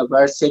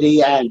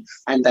university, and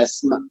the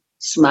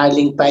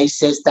smiling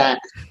faces that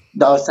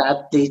those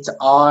athletes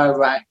are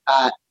right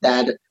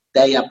that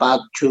they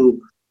about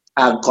to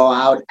go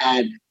out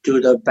and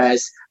do the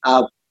best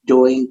of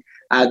doing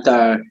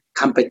the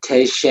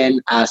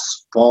competition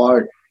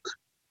sport.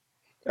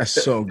 That's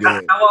so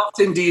good. How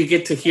often do you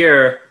get to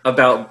hear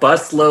about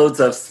busloads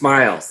of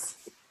smiles?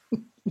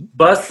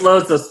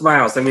 Busloads of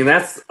smiles. I mean,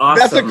 that's awesome.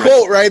 That's a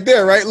quote right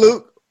there, right,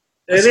 Luke?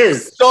 It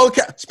is. So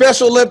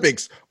Special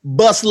Olympics,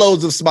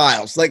 busloads of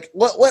smiles. Like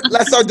what?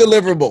 That's our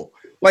deliverable.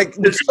 Like,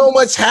 there's so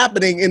much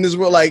happening in this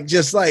world. Like,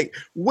 just like,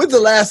 when's the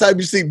last time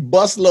you see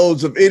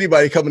busloads of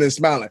anybody coming in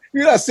smiling?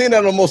 You're not seeing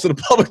that on most of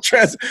the public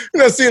transit.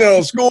 You're not seeing that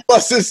on school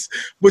buses,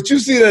 but you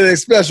see that in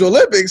Special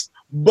Olympics,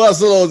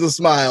 busloads of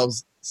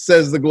smiles,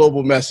 says the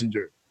global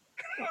messenger.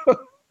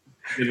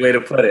 Good way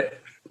to put it.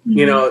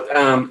 You know,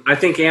 I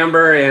think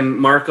Amber and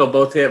Marco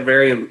both hit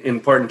very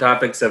important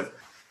topics of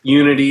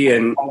unity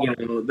and, you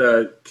know,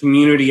 the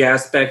community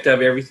aspect of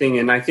everything.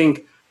 And I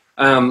think,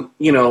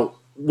 you know,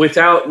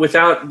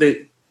 without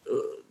the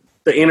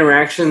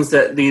interactions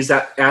that these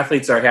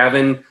athletes are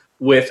having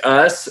with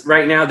us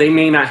right now, they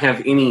may not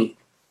have any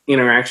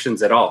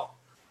interactions at all.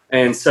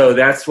 And so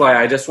that's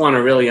why I just want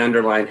to really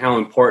underline how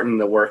important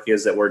the work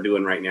is that we're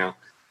doing right now.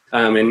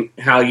 And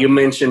how you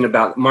mentioned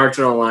about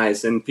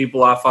marginalized and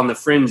people off on the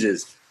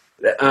fringes.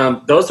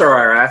 Those are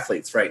our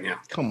athletes right now.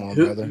 Come on,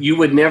 brother. You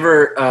would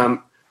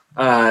never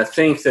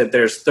think that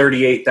there's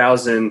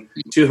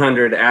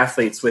 38,200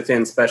 athletes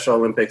within Special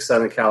Olympics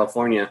Southern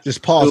California.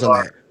 Just pause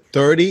on that.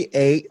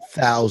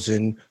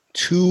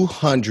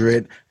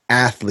 38,200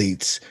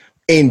 athletes.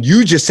 And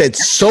you just said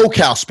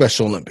SoCal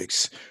Special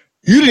Olympics.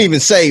 You didn't even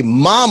say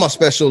Mama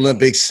Special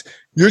Olympics.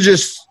 You're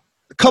just,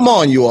 come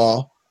on, you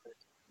all.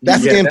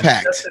 That's the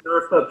impact. That's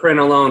our footprint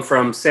alone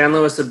from San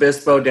Luis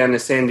Obispo down to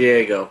San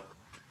Diego.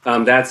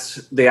 That's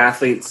the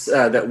athletes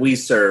that we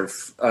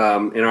serve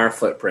in our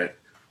footprint.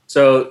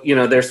 So, you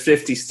know, there's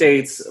 50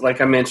 states. Like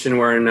I mentioned,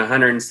 we're in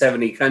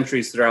 170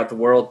 countries throughout the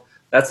world.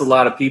 That's a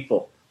lot of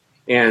people.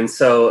 And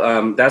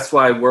so that's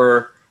why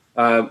we're,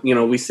 you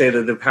know, we say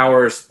that the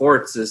power of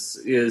sports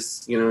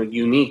is you know,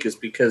 unique, is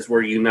because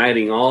we're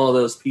uniting all of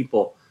those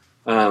people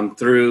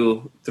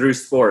through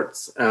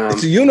sports.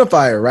 It's a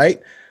unifier,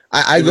 right?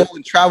 I go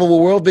and travel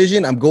with World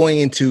Vision. I'm going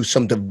into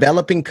some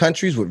developing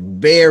countries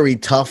with very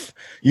tough,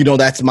 you know,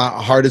 that's my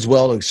heart as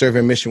well, like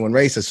serving Mission One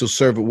Race. I still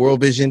serve at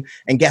World Vision.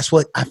 And guess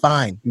what I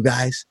find, you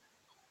guys?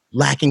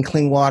 Lacking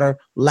clean water,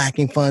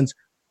 lacking funds,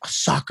 a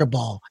soccer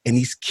ball. And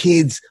these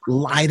kids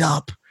light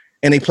up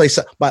and they play.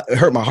 But it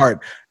hurt my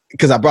heart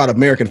because I brought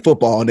American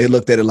football and they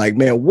looked at it like,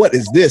 man, what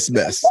is this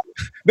mess?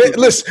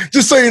 Listen,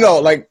 just so you know,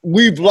 like,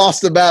 we've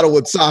lost the battle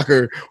with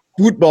soccer,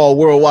 football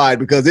worldwide,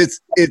 because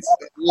it's a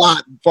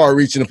lot far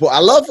reaching. I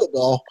love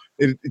football.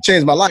 It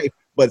changed my life,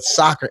 but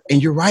soccer. And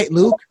you're right,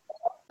 Luke.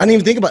 I didn't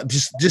even think about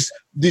just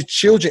the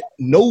children,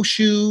 no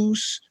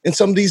shoes in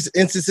some of these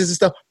instances and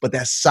stuff, but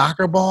that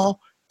soccer ball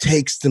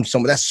takes them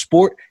somewhere. That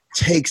sport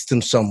takes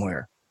them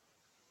somewhere.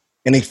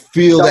 And they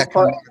feel that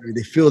camaraderie.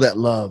 They feel that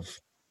love.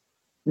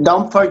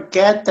 Don't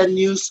forget the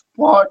new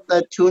sport,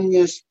 the two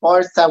new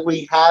sports that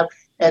we have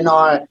in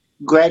our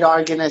great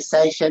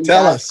organization.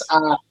 Tell us.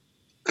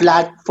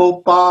 Flag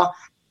football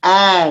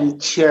and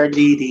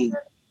cheerleading.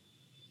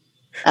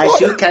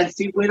 As you can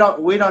see, we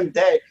don't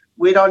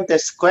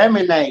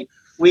discriminate.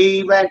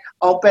 We even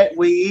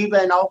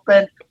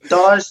open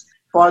doors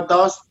for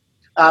those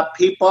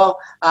people.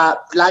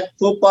 Flag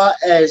football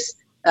is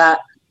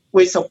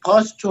we're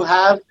supposed to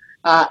have.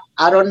 I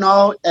don't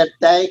know if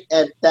they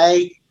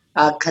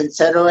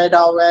consider it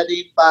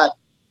already, but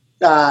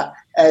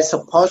it's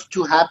supposed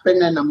to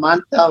happen in the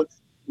month of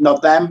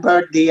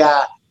November.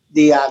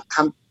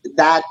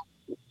 That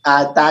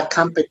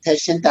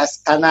competition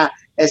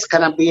it's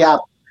gonna be a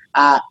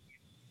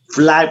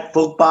flag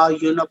football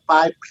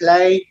unified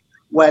play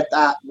with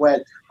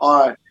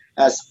our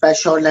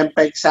Special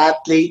Olympics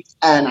athletes,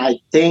 and I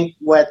think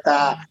with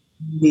the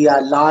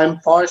law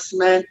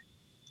enforcement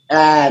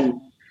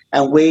and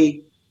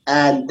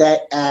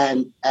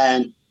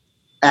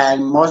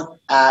most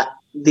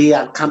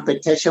the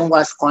competition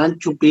was going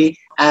to be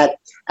at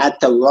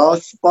the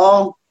Rose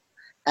Bowl,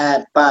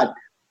 but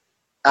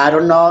I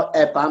don't know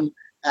if I'm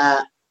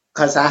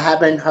because I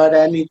haven't heard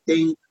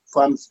anything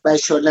from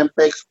Special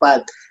Olympics,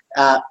 but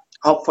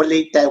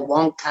hopefully they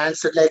won't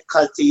cancel it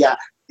because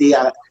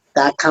that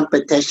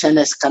competition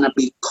is gonna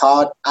be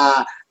called.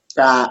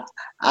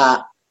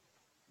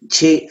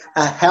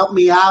 Help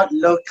me out,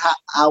 Look.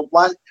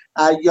 What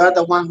you're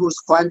the one who's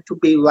going to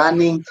be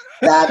running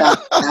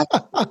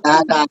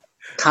that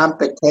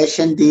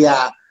competition.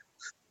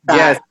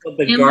 It's called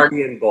the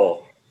Guardian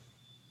Bowl.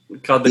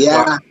 It's called the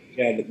Guardian.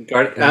 Yeah,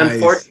 nice.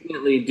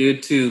 Unfortunately, due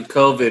to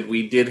COVID,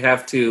 we did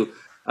have to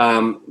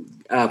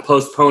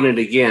postpone it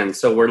again.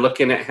 So we're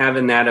looking at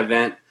having that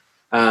event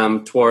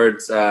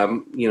towards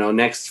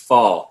next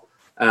fall,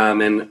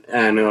 and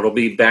it'll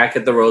be back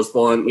at the Rose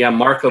Bowl. And yeah,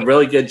 Marco,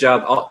 really good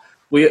job.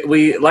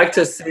 We like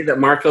to say that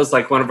Marco's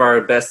like one of our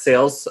best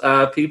sales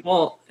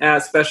people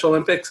at Special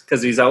Olympics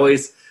because he's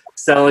always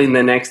selling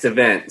the next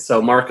event.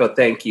 So Marco,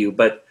 thank you.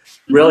 But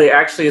really,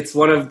 actually, it's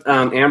one of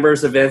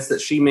Amber's events that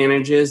she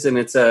manages, and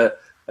it's a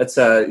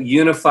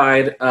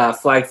unified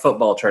flag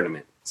football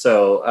tournament.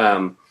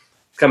 So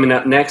coming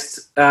up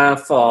next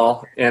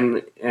fall,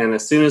 and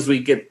as soon as we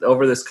get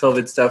over this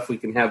COVID stuff, we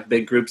can have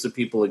big groups of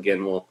people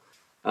again. We'll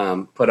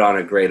put on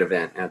a great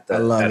event at a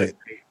great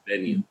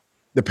venue.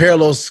 The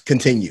parallels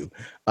continue.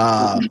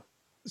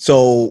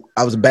 So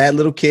I was a bad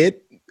little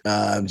kid,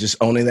 just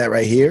owning that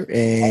right here.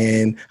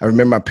 And I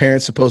remember my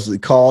parents supposedly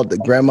called the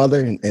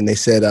grandmother and they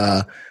said,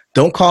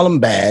 don't call him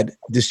bad,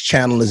 just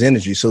channel his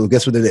energy. So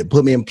guess what they did?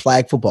 Put me in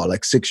flag football,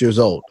 like 6 years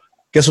old.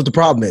 Guess what the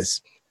problem is?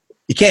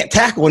 You can't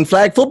tackle in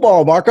flag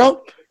football,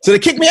 Marco. So they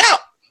kicked me out.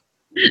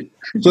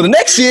 So the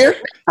next year,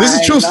 this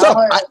is true stuff.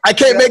 I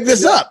can't make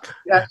this up.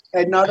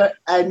 In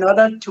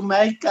order to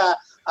make a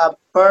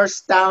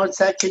first down,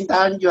 second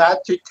down, you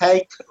have to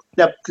take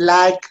the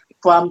flag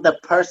from the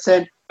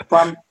person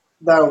from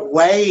their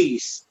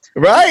waist.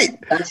 Right.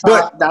 That's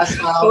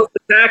how.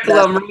 Tackle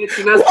them, right?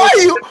 Why are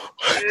you?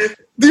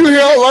 Do you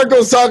hear how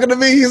Marco's talking to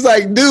me? He's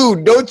like,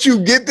 dude, don't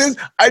you get this?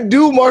 I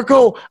do,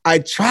 Marco. I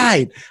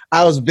tried.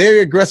 I was very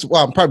aggressive.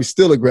 Well, I'm probably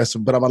still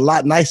aggressive, but I'm a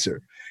lot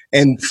nicer.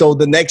 And so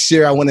the next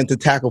year I went into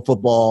tackle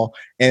football,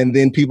 and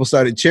then people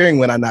started cheering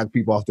when I knocked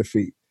people off their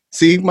feet.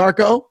 See,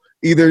 Marco?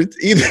 Either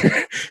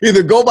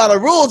go by the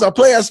rules or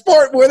play a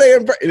sport where they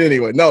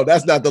anyway. No,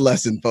 that's not the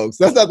lesson, folks.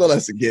 That's not the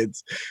lesson,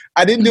 kids.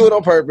 I didn't do it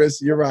on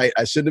purpose. You're right.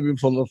 I shouldn't have been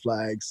pulling the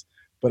flags,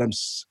 but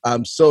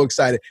I'm so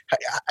excited.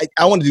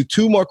 I want to do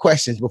 2 more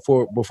questions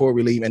before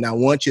we leave, and I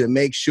want you to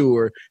make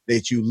sure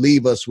that you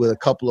leave us with a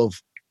couple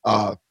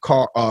of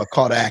call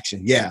to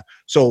action. Yeah.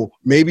 So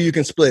maybe you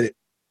can split it.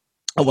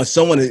 I want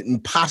someone to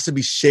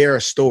possibly share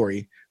a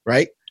story,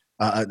 right?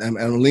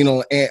 I'm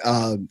leaning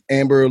on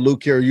Amber,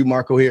 Luke here, you,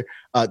 Marco here,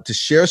 to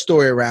share a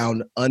story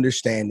around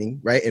understanding,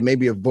 right? And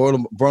maybe a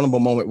vulnerable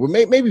moment where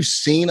maybe you've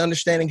seen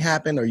understanding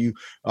happen, or you,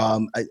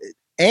 again,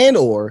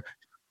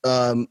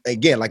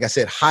 like I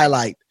said,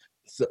 highlight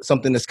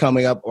something that's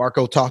coming up.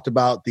 Marco talked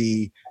about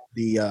the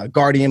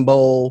Guardian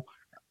Bowl,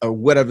 or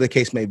whatever the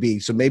case may be.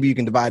 So maybe you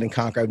can divide and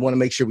conquer. I want to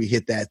make sure we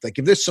hit that. Like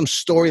if there's some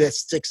story that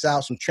sticks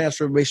out, some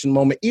transformation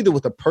moment, either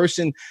with a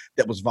person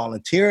that was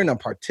volunteering or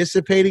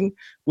participating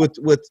with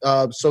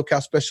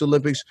SoCal Special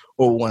Olympics,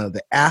 or one of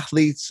the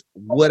athletes,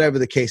 whatever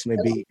the case may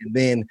be. And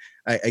then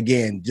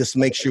again, just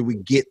make sure we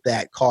get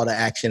that call to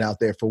action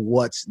out there for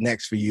what's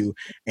next for you.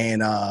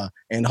 And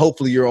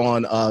hopefully you're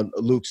on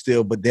Luke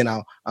still, but then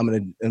I'm going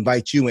to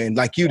invite you in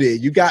like you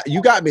did. You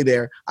got me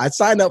there. I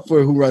signed up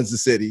for Who Runs the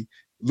City.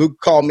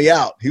 Luke called me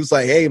out. He was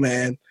like, hey,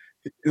 man,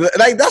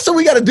 like that's what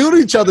we got to do to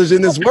each other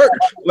in this work.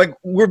 Like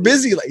we're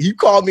busy. Like you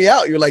called me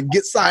out. You're like,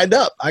 get signed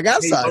up. I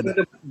got signed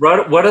up.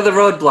 What are the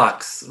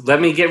roadblocks?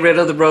 Let me get rid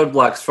of the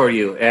roadblocks for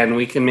you, and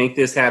we can make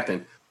this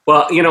happen.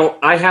 Well,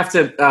 I have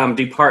to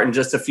depart in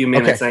just a few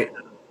minutes. Okay.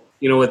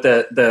 With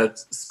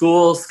the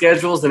school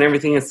schedules and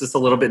everything, it's just a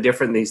little bit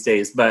different these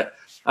days. But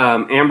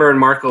Amber and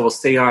Marco will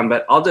stay on.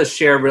 But I'll just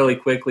share really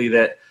quickly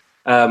that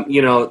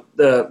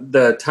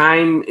the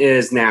time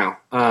is now.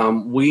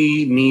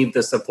 We need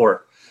the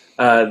support.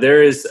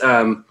 There is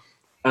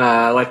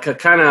like a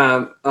kind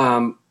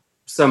of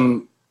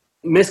some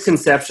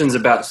misconceptions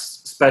about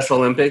Special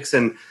Olympics,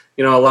 and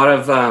a lot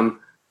of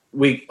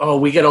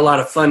we get a lot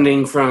of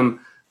funding from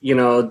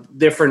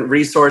different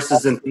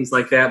resources and things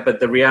like that. But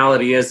the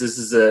reality is this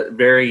is a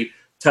very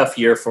tough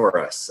year for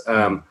us.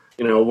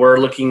 We're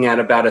looking at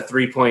about a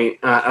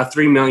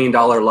 $3 million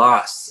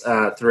loss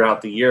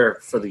throughout the year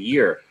for the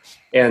year.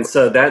 And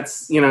so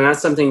that's, not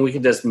something we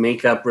can just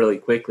make up really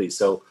quickly.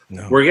 So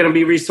We're going to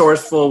be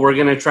resourceful. We're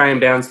going to try and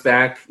bounce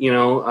back,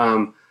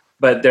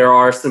 but there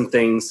are some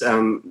things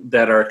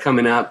that are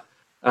coming up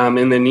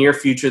in the near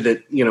future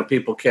that,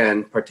 people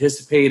can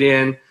participate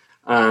in.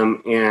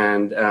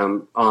 And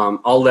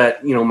I'll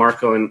let,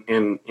 Marco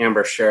and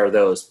Amber share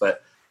those.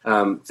 But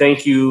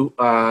thank you,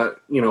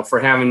 for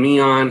having me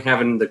on,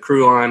 having the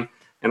crew on.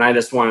 And I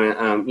just want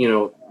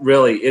to,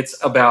 really, it's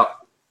about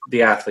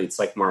the athletes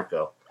like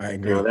Marco. I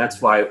agree.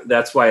 That's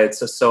why it's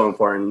just so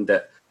important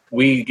that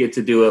we get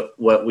to do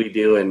what we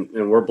do, and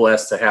we're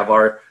blessed to have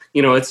our,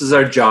 this is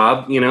our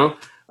job,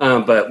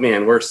 but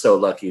man, we're so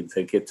lucky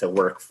to get to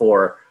work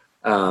for,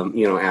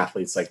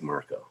 athletes like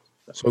Marco.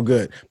 So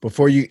good.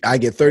 I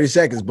get 30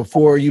 seconds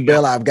before you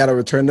bail out, I've got to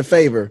return the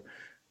favor.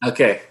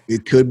 Okay.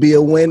 It could be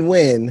a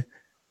win-win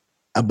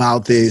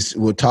about this.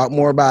 We'll talk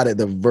more about it,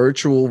 the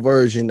virtual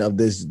version of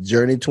this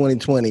Journey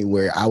 2020,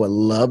 where I would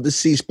love to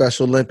see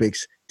Special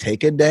Olympics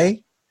take a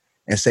day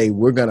and say,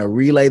 we're going to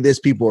relay this.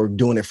 People are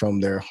doing it from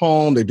their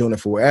home. They're doing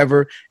it for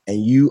wherever,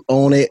 and you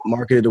own it,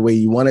 market it the way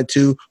you want it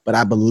to. But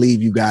I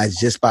believe you guys,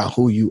 just by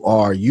who you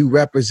are, you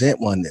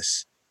represent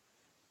oneness.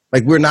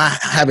 Like, we're not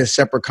having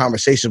separate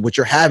conversations. What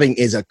you're having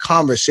is a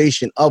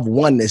conversation of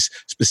oneness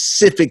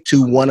specific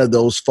to one of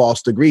those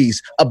false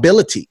degrees,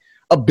 ability.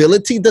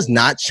 Ability does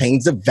not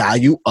change the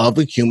value of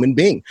a human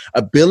being.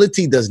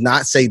 Ability does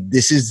not say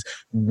this is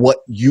what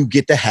you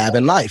get to have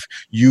in life.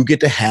 You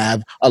get to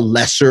have a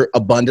lesser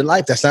abundant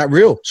life. That's not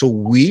real. So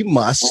we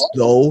must,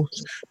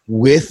 those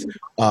with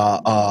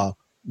the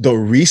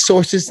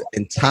resources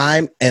and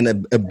time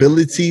and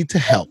ability to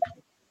help,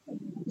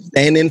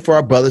 stand in for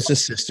our brothers and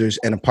sisters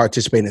and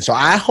participate in it. So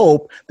I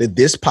hope that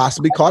this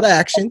possibly call to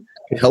action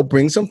can help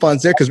bring some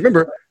funds there. Because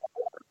remember,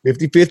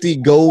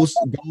 50-50 goes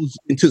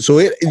into, so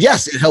it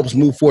helps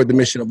move forward the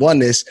mission of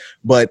oneness,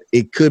 but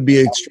it could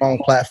be a strong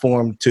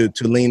platform to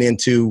lean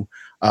into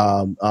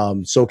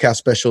SoCal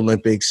Special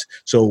Olympics.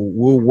 So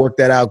we'll work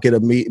that out, get a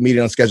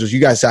meeting on schedules. You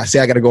guys say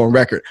I got to go on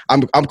record.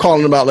 I'm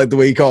calling them out like the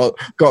way he called.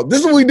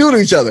 This is what we do to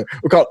each other.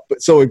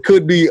 So it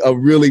could be a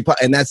really,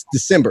 and that's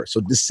December.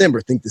 So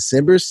think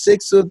December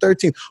 6th or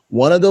 13th,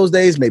 one of those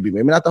days, maybe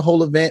not the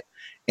whole event.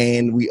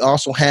 And we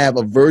also have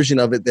a version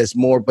of it that's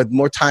more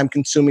time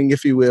consuming,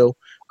 if you will,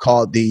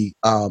 called the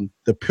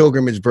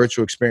Pilgrimage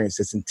Virtual Experience.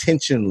 That's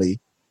intentionally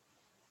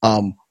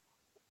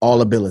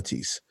all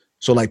abilities.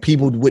 So like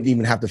people wouldn't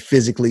even have to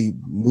physically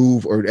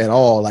move or at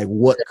all. Like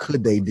what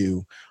could they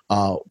do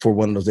for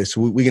one of those days?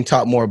 So we can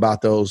talk more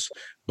about those.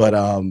 But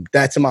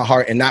that's in my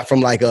heart, and not from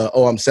like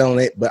I'm selling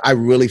it. But I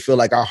really feel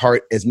like our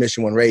heart as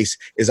Mission One Race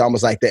is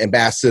almost like the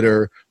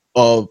ambassador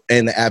of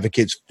and the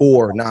advocates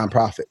for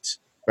nonprofits,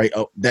 right?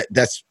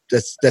 That's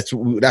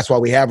why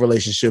we have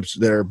relationships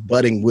that are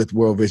budding with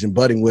World Vision,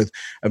 budding with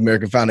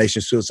American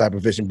Foundation Suicide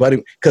Prevention,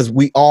 budding because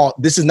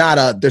there's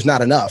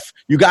not enough.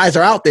 You guys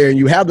are out there and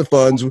you have the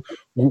funds.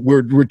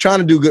 We're trying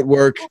to do good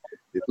work.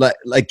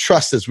 Like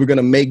trust us, we're going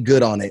to make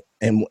good on it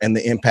and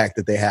the impact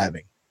that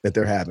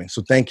they're having.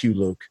 So thank you,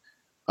 Luke.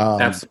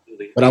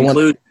 Absolutely.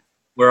 But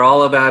we're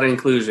all about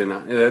inclusion.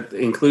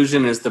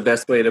 Inclusion is the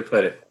best way to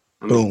put it.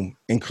 Boom.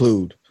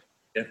 Include.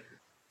 Yeah.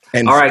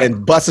 And all right.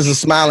 And buses are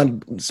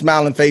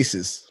smiling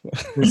faces.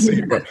 See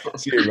you,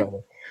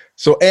 brother.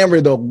 So Amber,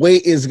 the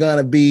weight is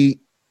gonna be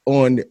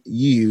on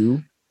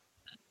you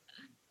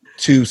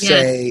to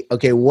say,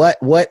 okay, what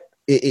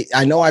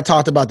I know I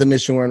talked about the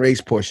Mission One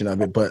Race portion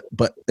of it, but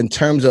in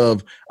terms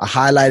of a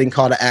highlighting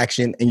call to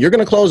action, and you're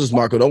going to close this,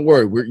 Marco. Don't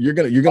worry, you're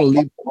going to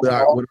leave with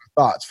our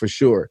thoughts for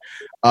sure.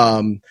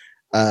 Of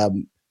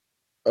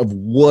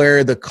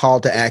where the call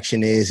to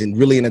action is, and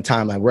really in a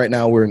timeline. Right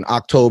now, we're in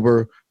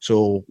October,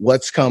 so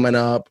what's coming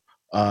up?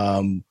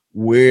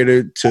 Where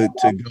to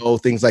go?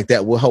 Things like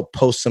that. We'll help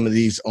post some of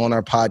these on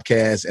our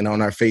podcast and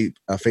on our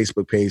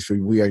Facebook page for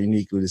We Are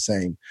Uniquely the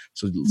Same.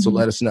 So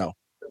let us know.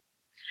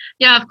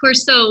 Yeah, of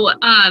course. So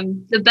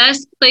the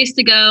best place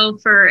to go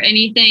for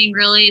anything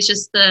really is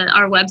just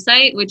our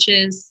website, which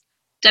is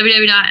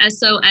www.sosc.org.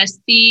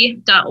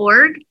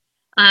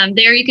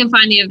 There you can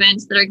find the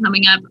events that are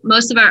coming up.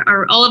 Most of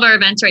all of our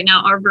events right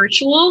now are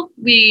virtual.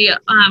 We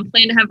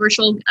plan to have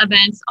virtual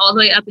events all the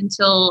way up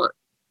until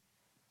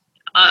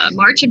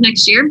March of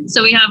next year.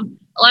 So we have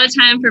a lot of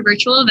time for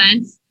virtual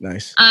events.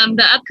 Nice.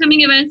 The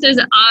upcoming events is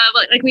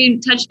like we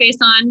touched base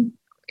on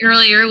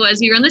earlier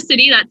was We Run the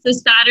City. That's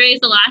this Saturday is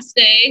the last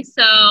day.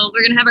 So we're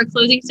going to have our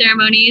closing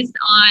ceremonies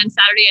on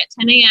Saturday at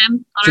 10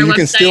 a.m. So you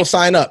can still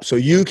sign up. So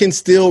you can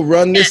still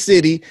run this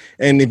city.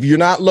 And if you're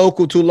not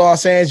local to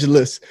Los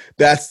Angeles,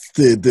 that's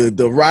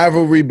the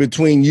rivalry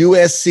between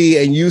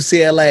USC and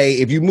UCLA.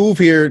 If you move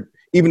here,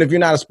 even if you're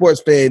not a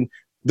sports fan,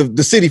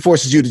 the city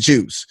forces you to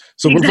choose.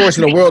 So we're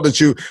forcing the world to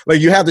choose.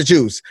 Like you have to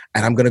choose.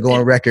 And I'm going to go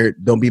on record.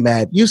 Don't be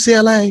mad.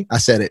 UCLA. I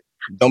said it.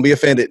 Don't be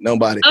offended.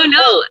 Nobody. Oh,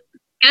 no.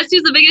 Guess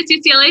who's the biggest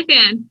UCLA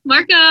fan?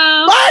 Marco!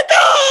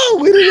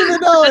 We didn't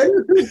even know it.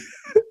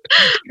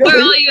 We're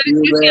all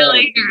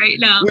UCLA here right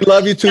now. We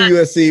love you too,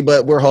 USC,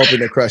 but we're hoping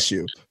to crush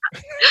you.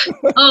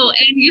 Oh,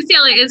 and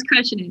UCLA is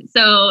crushing it.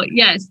 So,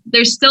 yes,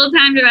 there's still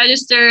time to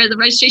register. The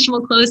registration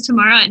will close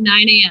tomorrow at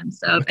 9 a.m.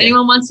 So if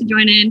anyone wants to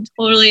join in,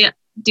 totally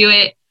do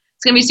it.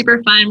 It's going to be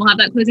super fun. We'll have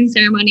that closing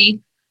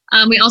ceremony.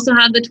 We also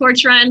have the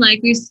torch run,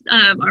 like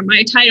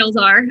my titles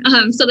are.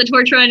 So the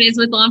torch run is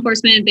with law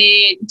enforcement.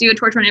 They do a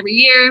torch run every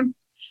year.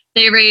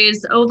 They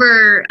raise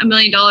over $1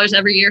 million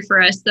every year for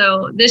us.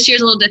 So this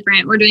year's a little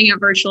different. We're doing it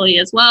virtually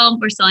as well.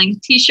 We're selling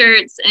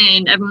T-shirts,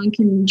 and everyone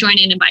can join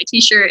in and buy a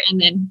T-shirt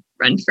and then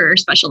run for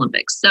Special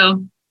Olympics.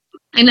 So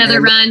another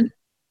run.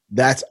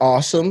 That's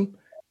awesome.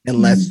 And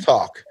let's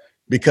talk,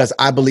 because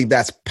I believe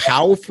that's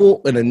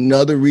powerful. And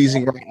another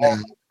reason right now,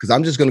 because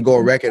I'm just going to go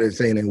on record and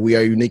saying that We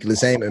Are Uniquely the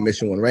Same at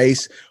Mission One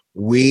Race.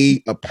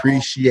 We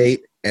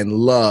appreciate and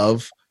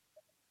love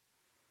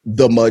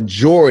the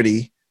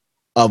majority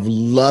of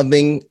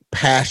loving,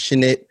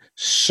 passionate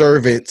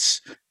servants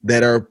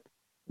that are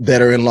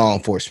in law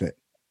enforcement.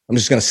 I'm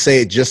just going to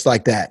say it just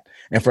like that.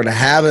 And for to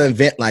have an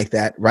event like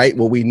that, right?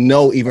 Well, we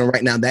know even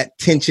right now that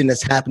tension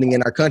that's happening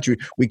in our country,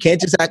 we can't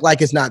just act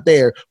like it's not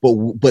there,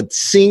 but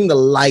seeing the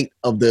light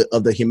of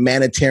the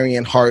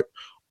humanitarian heart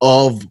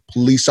of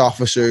police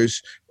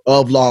officers,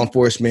 of law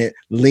enforcement,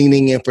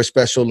 leaning in for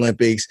Special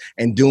Olympics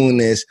and doing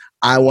this,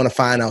 I want to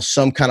find out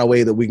some kind of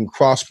way that we can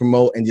cross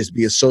promote and just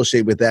be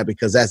associated with that,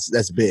 because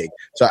that's big.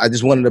 So I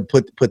just wanted to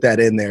put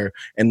that in there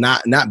and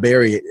not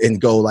bury it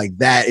and go like,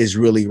 that is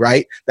really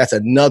right. That's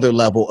another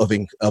level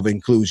of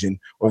inclusion.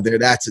 Or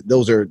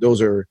those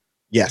are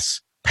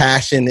yes,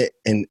 passionate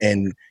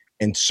and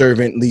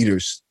servant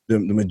leaders, the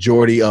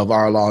majority of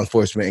our law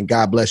enforcement, and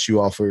God bless you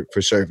all for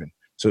serving.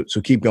 So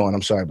keep going.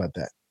 I'm sorry about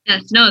that.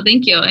 Yes, no,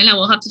 thank you. I know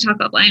we'll have to talk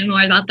offline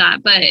more about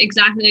that, but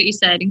exactly what you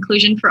said,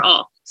 inclusion for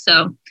all.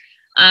 So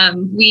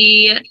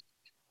we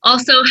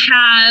also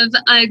have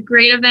a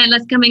great event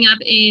that's coming up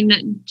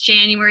in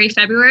January,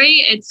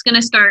 February. It's going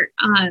to start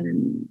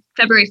on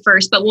February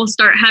 1st, but we'll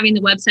start having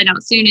the website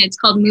out soon. It's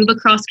called Move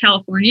Across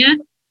California,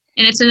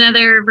 and it's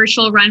another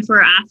virtual run for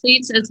our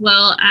athletes as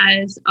well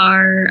as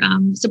our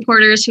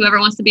supporters, whoever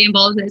wants to be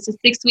involved. It's a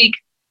 6-week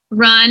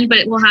run, but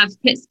it will have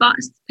pit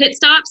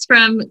stops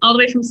from all the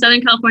way from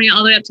Southern California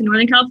all the way up to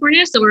Northern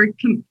California. So we're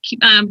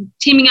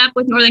teaming up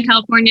with Northern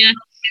California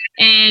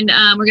And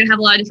we're going to have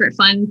a lot of different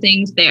fun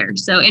things there.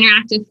 So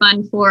interactive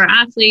fun for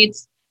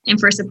athletes and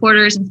for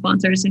supporters and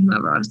sponsors and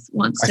whoever else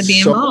wants to be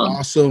involved.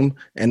 Awesome.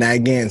 And that,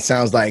 again,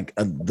 sounds like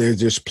there's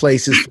just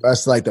places for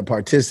us like to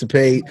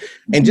participate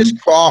and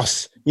just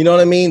cross, you know what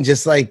I mean?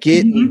 Just like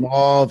get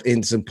involved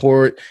in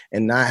support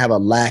and not have a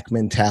lack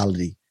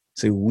mentality.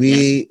 So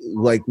we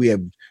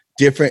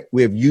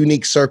have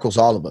unique circles,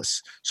 all of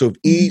us. So if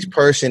each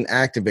person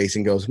activates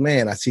and goes,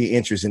 man, I see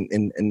interest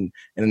in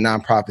a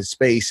nonprofit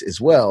space as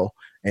well.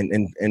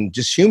 And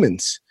just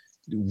humans,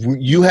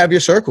 you have your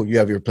circle, you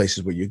have your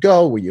places where you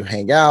go, where you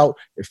hang out,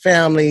 your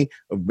family,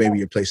 or maybe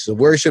your places of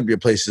worship, your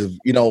places of,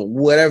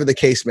 whatever the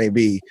case may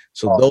be.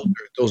 So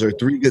those are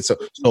three good.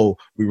 So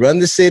we run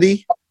the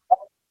city,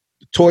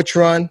 torch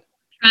run,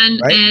 right?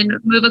 And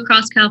move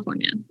across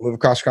California.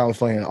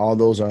 All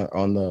those are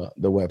on the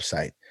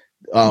website.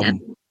 I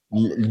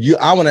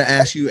want to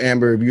ask you,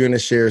 Amber, if you're going to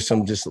share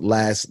some just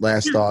last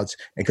thoughts,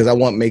 and because I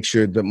want to make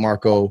sure that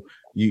Marco,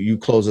 you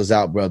close us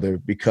out, brother,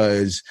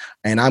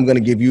 and I'm going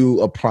to give you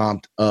a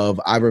prompt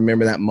of, I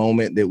remember that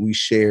moment that we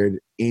shared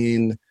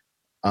in,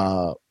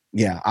 I'll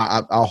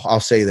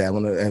say that. I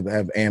want to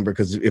have Amber,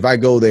 because if I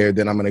go there,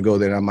 then I'm going to go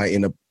there and I might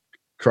end up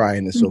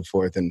crying and so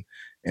forth. And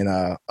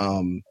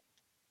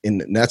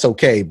that's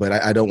okay, but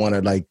I don't want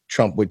to like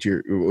trump what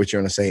you're going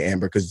to say,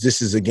 Amber, because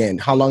this is, again,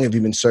 how long have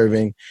you been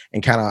serving,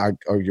 and kind of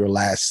are your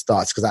last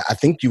thoughts? Because I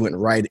think you went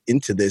right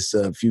into this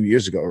a few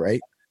years ago,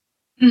 right?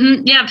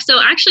 Mm-hmm. Yeah.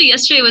 So actually,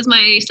 yesterday was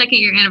my 2nd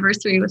year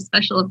anniversary with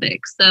Special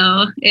Olympics.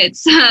 So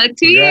it's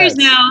 2 years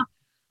now.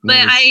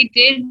 But nice. I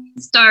did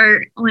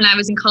start when I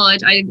was in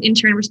college. I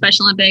interned for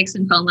Special Olympics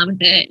and fell in love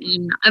with it.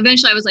 And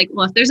eventually I was like,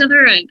 well, if there's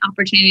ever an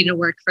opportunity to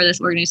work for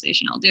this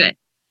organization, I'll do it.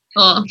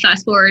 Well,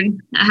 fast forward,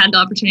 I had the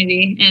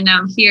opportunity, and now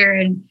I'm here.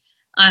 And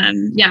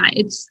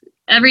it's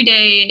every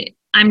day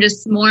I'm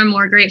just more and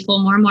more grateful,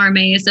 more and more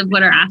amazed of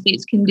what our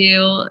athletes can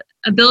do,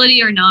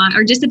 ability or not,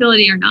 or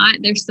disability or not.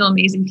 They're still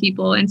amazing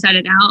people inside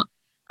and out.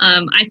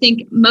 I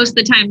think most of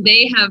the time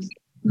they have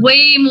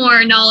way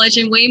more knowledge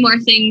and way more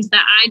things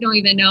that I don't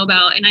even know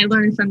about, and I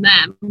learn from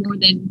them more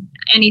than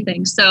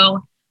anything.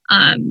 So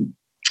I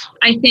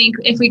think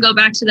if we go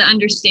back to the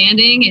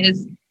understanding,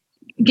 is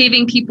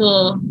giving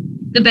people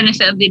the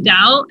benefit of the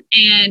doubt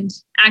and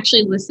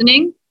actually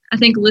listening. I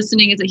think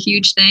listening is a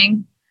huge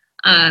thing.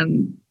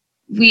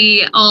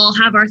 We all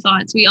have our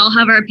thoughts. We all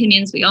have our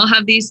opinions. We all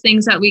have these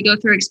things that we go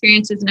through,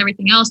 experiences and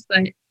everything else,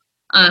 but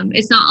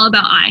it's not all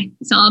about I.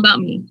 It's all about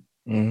me.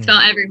 It's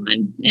about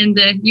everyone, and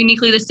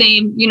uniquely the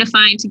same,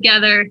 unifying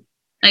together.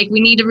 Like, we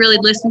need to really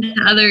listen to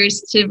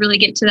others to really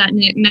get to that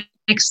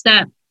next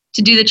step,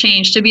 to do the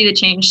change, to be the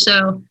change.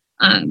 So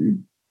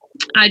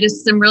I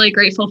just am really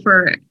grateful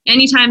for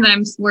any time that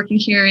I'm working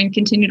here and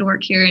continue to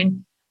work here,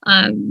 and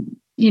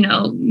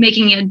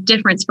making a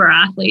difference for our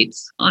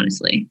athletes,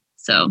 honestly.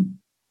 So,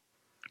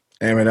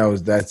 Aaron, you're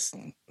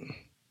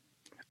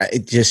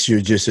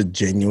just a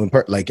genuine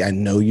person. Like, I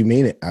know you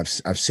mean it.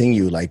 I've seen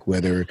you, like,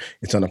 whether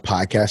it's on a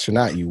podcast or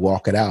not, you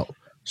walk it out.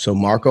 So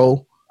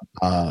Marco,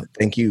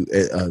 thank you,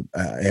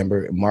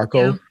 Amber.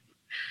 Marco,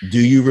 do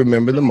you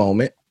remember the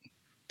moment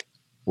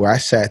where I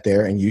sat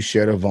there and you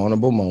shared a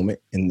vulnerable moment,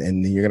 and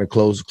then you're going to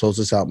close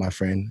us out, my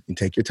friend, and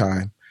take your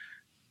time.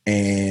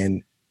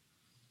 And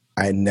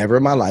I never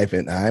in my life,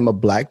 and I'm a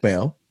black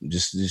male,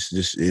 just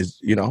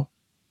is,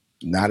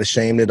 not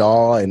ashamed at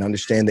all, and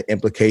understand the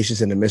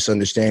implications and the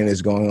misunderstanding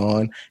that's going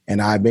on.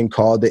 And I've been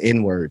called the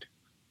N-word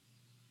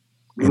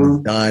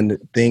and done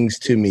things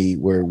to me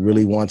where it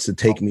really wants to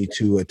take me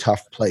to a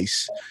tough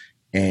place.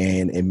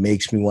 And it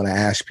makes me want to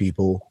ask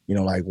people,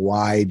 like,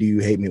 why do you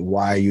hate me?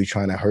 Why are you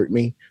trying to hurt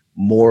me?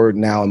 More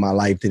now in my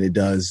life than it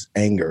does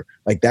anger.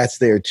 Like, that's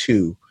there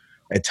too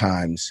at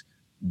times.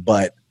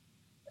 But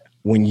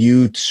when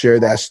you share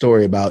that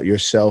story about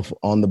yourself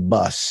on the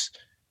bus,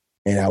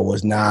 and I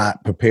was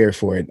not prepared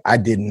for it. I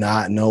did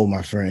not know,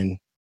 my friend.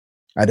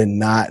 I did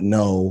not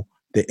know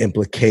the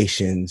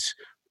implications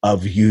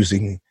of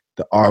using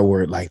the R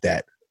word like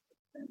that.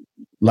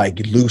 Like,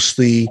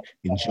 loosely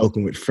and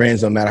joking with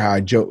friends, no matter how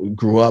I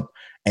grew up.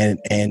 And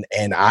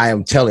I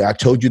am telling you, I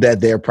told you that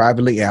there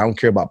privately, and I don't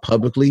care about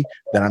publicly,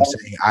 that I'm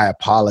saying I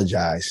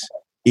apologize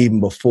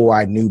even before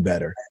I knew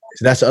better.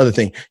 So that's the other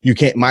thing.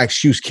 My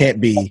excuse can't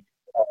be,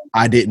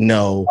 I didn't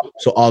know,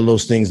 so all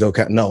those things don't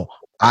count. No.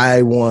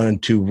 I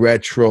want to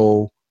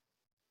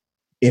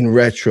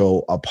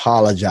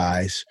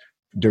apologize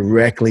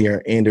directly or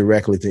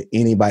indirectly to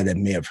anybody that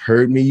may have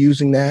heard me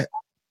using that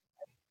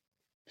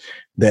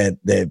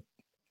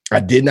I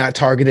did not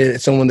target it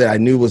at someone that I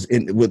knew was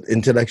with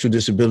intellectual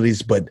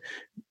disabilities, but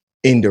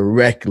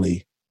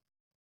indirectly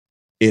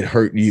it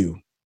hurt you.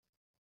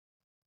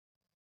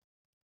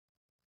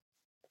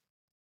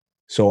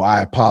 So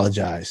I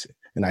apologize,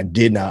 and I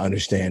did not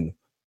understand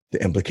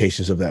the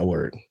implications of that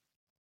word.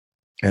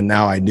 And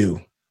now I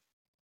do.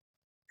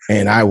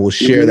 And I will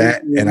share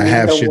that. And I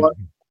have shared.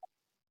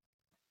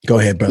 Go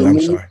ahead, brother.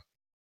 I'm sorry.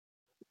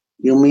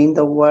 You mean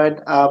the word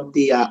of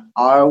the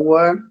R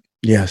word?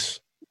 Yes.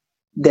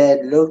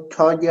 That Luke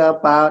told you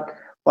about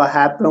what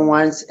happened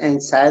once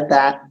inside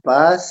that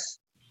bus?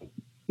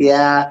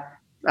 Yeah,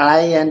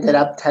 I ended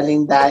up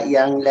telling that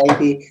young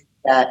lady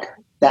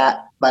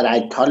but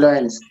I told her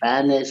in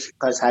Spanish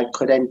because I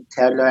couldn't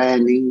tell her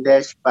in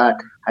English, but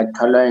I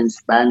told her in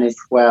Spanish,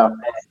 well,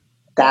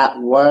 that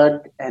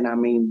word, and I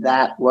mean,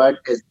 that word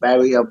is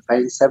very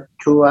offensive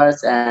to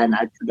us, and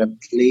I told her,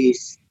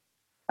 please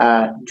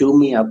do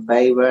me a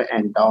favor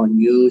and don't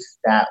use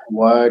that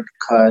word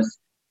because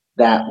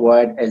that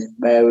word is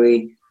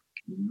very,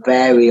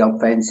 very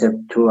offensive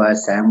to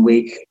us, and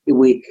we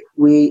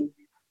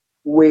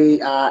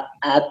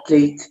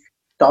athletes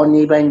don't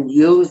even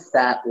use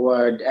that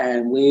word,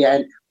 and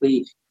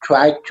we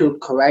try to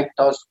correct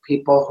those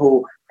people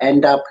who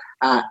end up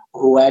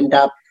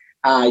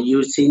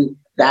using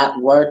that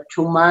word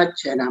too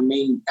much. And I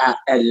mean,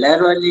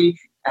 literally,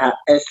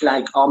 it's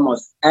like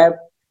almost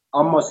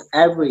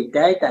every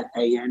day that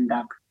they end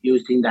up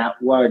using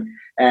that word.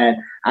 And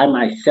I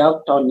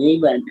myself don't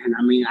even, and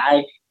I mean,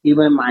 I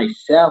even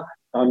myself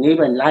don't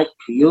even like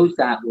to use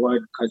that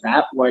word because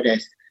that word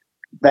is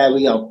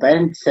very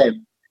offensive,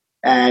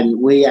 and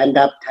we end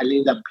up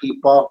telling the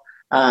people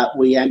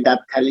we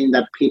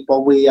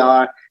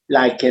are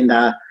like in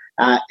the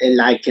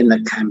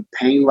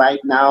campaign right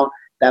now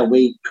that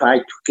we try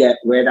to get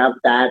rid of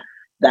that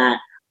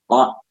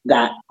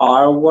that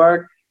R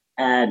word,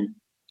 and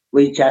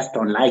we just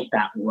don't like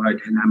that word.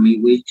 And I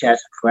mean, we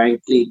just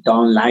frankly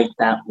don't like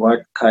that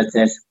word because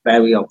it's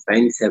very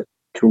offensive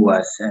to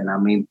us, and I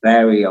mean,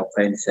 very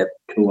offensive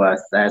to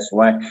us. That's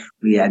why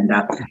we end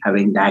up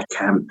having that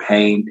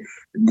campaign.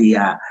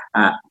 The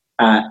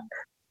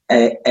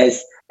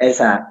is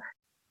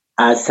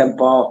a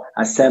simple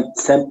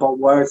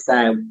words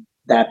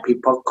that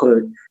people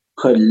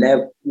could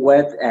live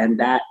with, and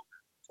that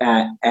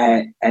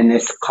and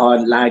it's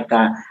called like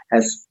a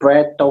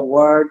spread the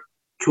word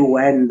to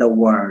end the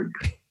word.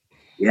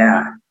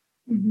 Yeah.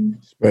 Mm-hmm.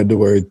 Spread the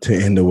word to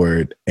end the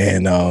word.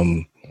 And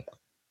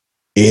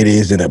it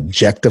is an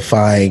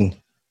objectifying,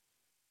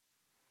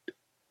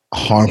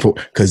 harmful,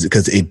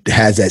 because it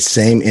has that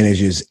same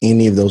energy as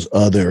any of those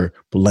other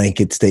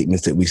blanket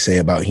statements that we say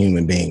about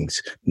human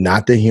beings.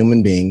 Not the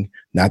human being,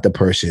 not the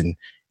person.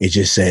 It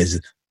just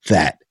says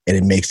that. And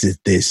it makes it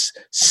this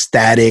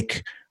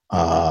static,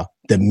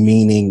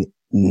 demeaning,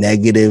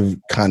 negative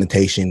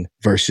connotation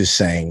versus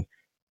saying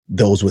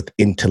those with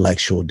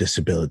intellectual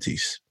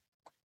disabilities.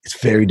 It's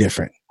very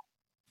different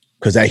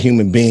because that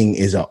human being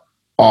is an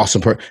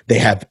awesome person. They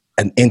have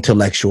an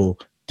intellectual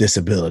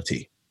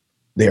disability.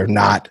 They're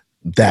not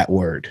that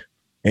word.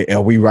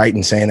 Are we right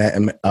in saying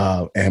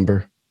that,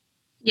 Amber?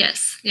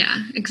 Yes. Yeah,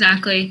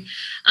 exactly.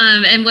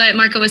 And what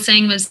Marco was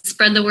saying was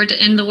spread the word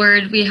to end the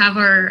word. We have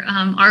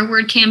our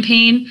word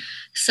campaign.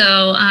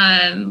 So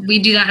we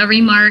do that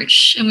every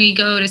March, and we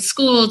go to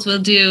schools. We'll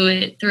do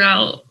it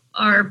throughout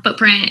our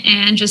footprint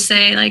and just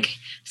say, like,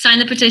 sign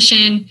the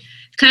petition.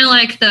 Kind of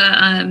like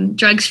the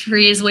drugs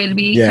free is the way to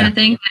be kind of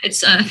thing.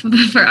 It's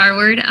for our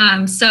word.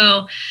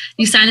 So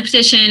you sign the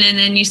petition, and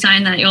then you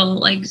sign that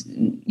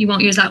you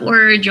won't use that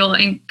word. You'll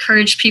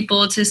encourage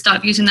people to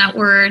stop using that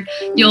word.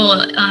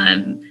 You'll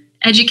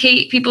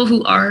educate people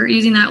who are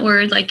using that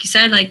word. Like you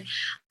said,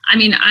 I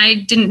mean,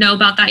 I didn't know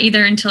about that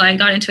either until I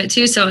got into it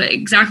too. So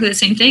exactly the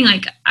same thing.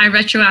 Like, I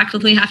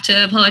retroactively have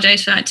to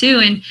apologize for that too.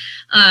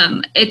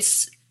 And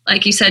it's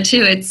like you said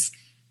too,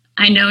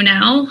 I know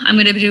now I'm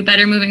going to do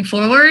better moving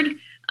forward.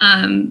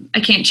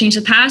 I can't change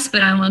the past,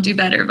 but I will do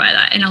better by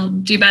that. And I'll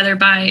do better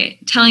by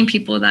telling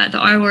people that the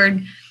R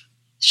word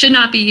should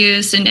not be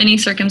used in any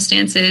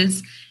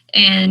circumstances.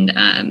 And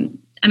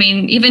I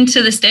mean, even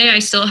to this day, I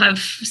still have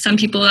some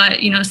people that,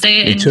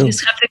 say it, and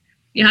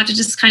you have to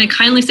just kind of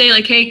kindly say,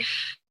 like, hey,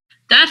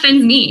 that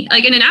offends me.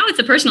 Like, and now it's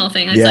a personal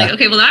thing. It's like,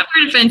 okay, well, that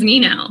word offends me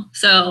now.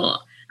 So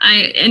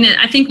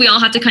I think we all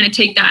have to kind of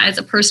take that as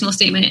a personal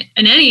statement.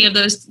 And any of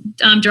those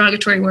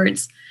derogatory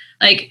words,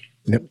 like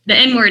the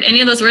N word,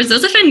 any of those words,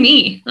 those offend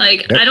me.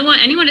 Like, I don't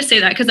want anyone to say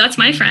that because that's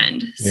my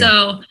friend. Yeah.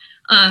 So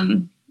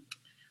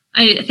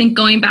I think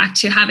going back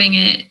to having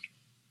it,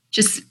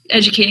 just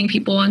educating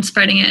people and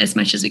spreading it as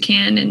much as we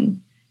can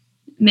and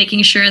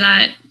making sure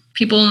that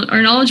people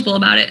are knowledgeable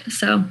about it.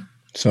 So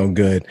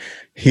good.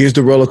 Here's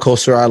the roller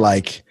coaster I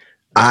like.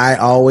 I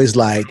always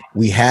like,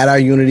 we had our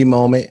unity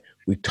moment.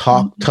 We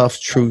talked tough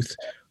truth.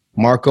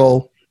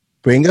 Marco,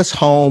 bring us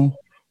home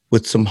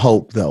with some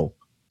hope, though.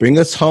 Bring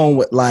us home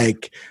with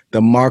like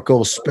the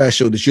Marco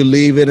special that you're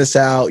leaving us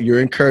out. You're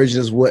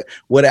encouraging us. What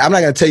I'm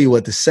not going to tell you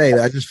what to say.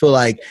 I just feel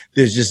like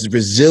there's just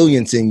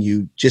resilience in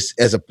you just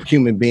as a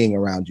human being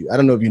around you. I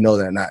don't know if you know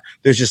that or not.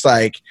 There's just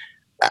like,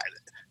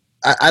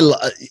 I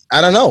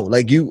don't know.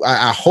 Like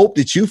I hope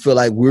that you feel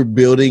like we're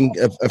building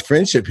a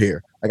friendship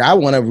here. Like, I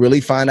want to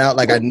really find out,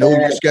 like, I know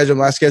your schedule,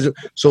 my schedule.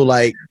 So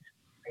like,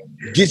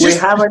 we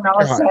have an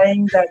old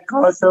saying that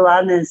goes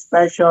around in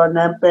Special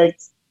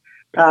Olympics.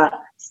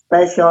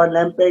 Special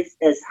Olympics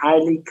is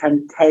highly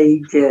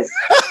contagious.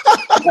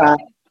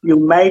 You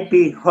may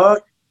be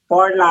hooked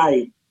for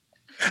life.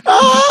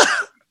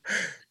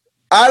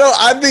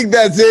 I think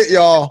that's it,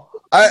 y'all.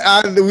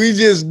 We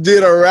just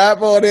did a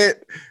wrap on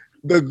it.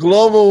 The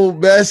global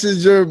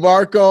messenger,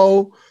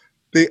 Marco.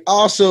 the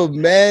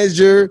awesome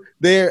manager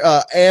there,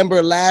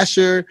 Amber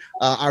Lasher,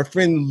 our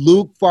friend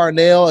Luke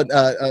Farnell,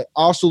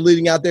 also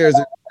leading out there as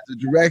a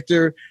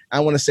director. I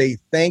want to say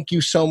thank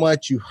you so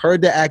much. You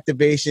heard the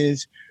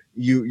activations.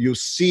 You'll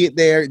see it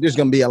there. There's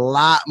going to be a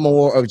lot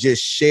more of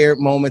just shared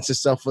moments and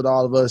stuff with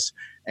all of us.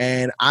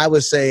 And I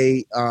would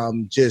say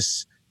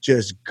just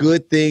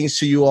good things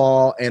to you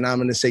all. And I'm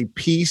going to say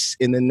peace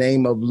in the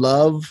name of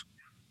love,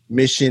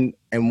 mission,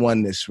 and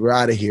oneness. We're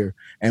out of here.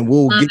 And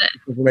we'll get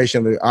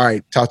information. All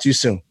right. Talk to you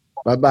soon.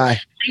 Bye-bye.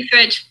 Thanks,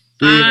 Rich.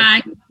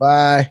 Bye.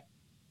 Bye.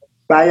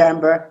 Bye,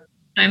 Amber.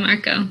 Bye,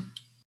 Marco.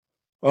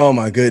 Oh,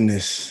 my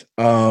goodness.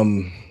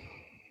 I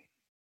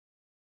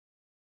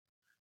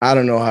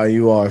don't know how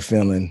you are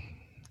feeling.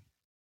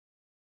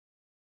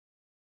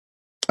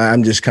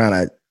 I'm just kind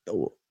of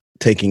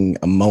taking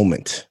a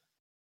moment.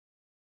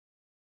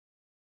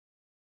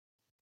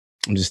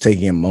 I'm just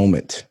taking a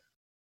moment.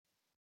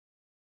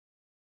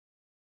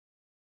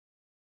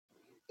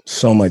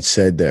 So much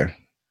said there.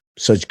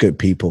 Such good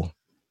people.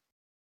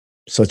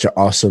 Such an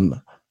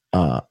awesome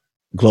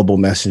global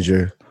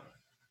messenger.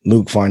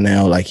 Luke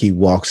Farnell, like he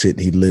walks it,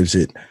 he lives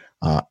it.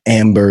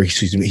 Amber,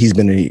 he's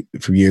been in it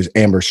for years.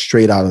 Amber,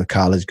 straight out of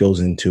college, goes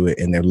into it,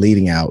 and they're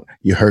leading out.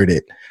 You heard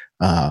it.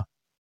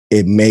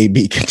 It may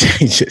be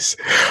contagious.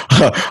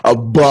 A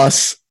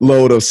bus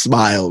load of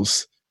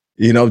smiles.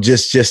 You know,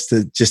 just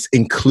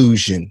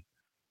inclusion.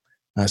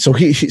 So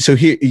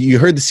here you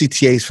heard the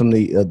CTAs from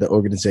the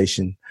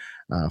organization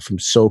from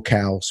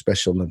SoCal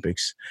Special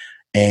Olympics,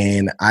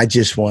 and I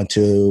just want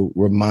to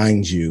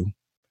remind you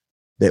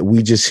that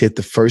we just hit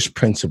the first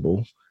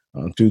principle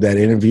through that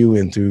interview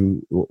and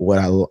through what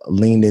I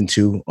leaned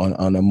into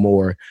on a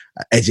more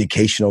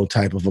educational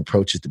type of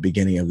approach at the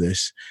beginning of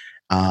this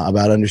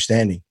about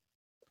understanding,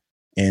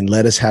 and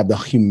let us have the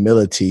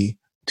humility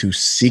to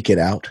seek it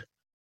out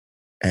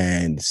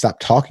and stop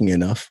talking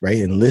enough, right?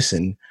 And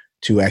listen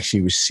to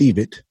actually receive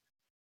it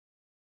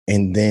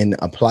and then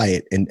apply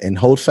it and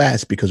hold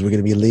fast, because we're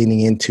going to be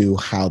leaning into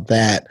how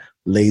that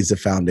lays the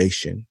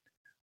foundation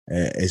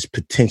as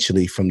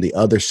potentially from the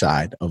other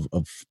side of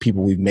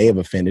people we may have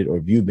offended, or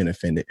if you've been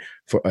offended,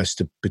 for us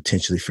to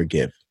potentially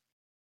forgive.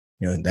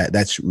 You know,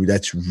 that's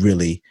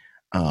really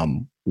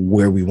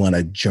where we want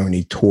to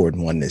journey toward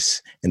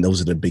oneness. And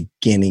those are the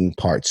beginning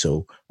parts.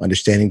 So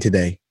understanding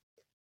today,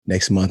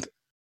 next month,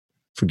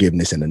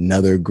 forgiveness, and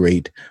another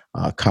great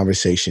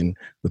conversation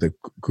with a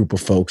group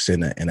of folks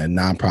in a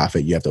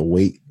nonprofit. You have to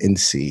wait and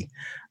see.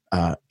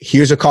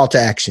 Here's a call to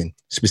action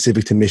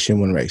specific to Mission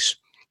One Race.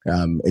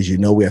 As you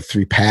know, we have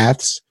 3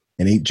 paths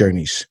and 8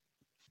 journeys.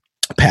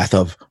 A path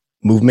of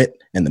movement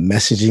and the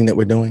messaging that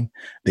we're doing,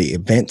 the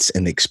events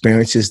and the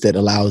experiences that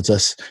allows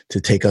us to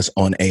take us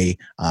on an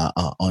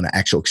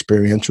actual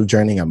experiential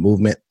journey. Our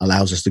movement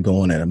allows us to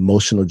go on an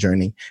emotional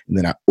journey, and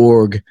then our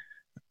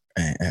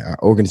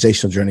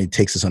organizational journey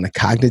takes us on a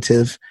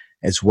cognitive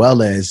as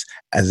well as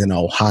an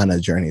ohana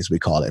journey, as we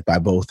call it, by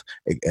both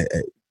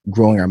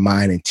growing our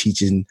mind and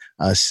teaching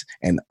us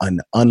and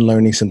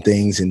unlearning some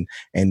things and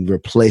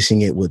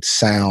replacing it with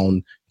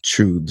sound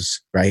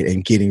truths, right?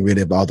 And getting rid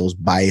of all those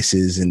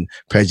biases and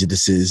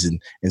prejudices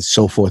and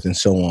so forth and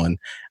so on.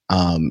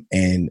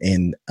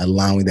 And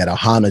allowing that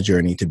ohana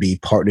journey to be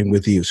partnering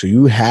with you. So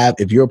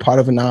if you're a part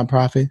of a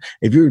nonprofit,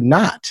 if you're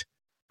not,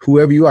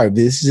 whoever you are, if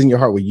this is in your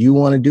heart where you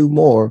want to do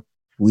more,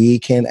 we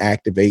can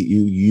activate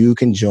you. You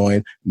can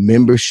join.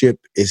 Membership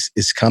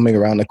is coming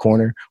around the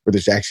corner, where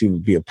there's actually will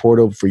be a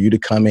portal for you to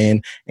come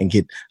in and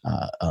get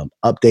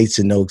updates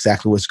and know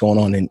exactly what's going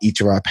on in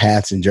each of our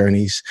paths and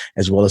journeys,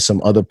 as well as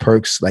some other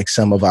perks like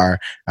some of our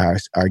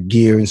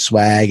gear and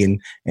swag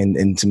and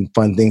some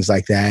fun things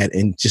like that,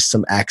 and just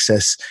some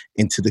access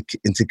into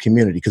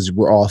community, because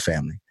we're all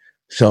family.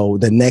 So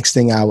the next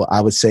thing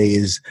I would say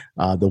is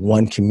the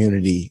One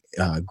Community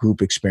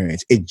group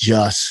experience. It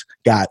just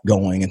got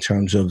going in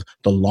terms of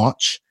the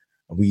launch.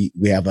 We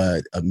have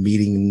a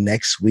meeting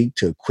next week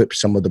to equip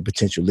some of the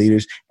potential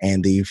leaders,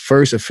 and the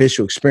first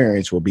official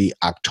experience will be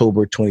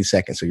October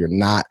 22nd. So you're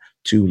not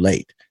too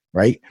late,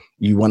 right?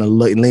 You want to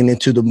lean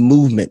into the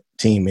movement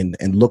team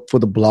and look for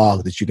the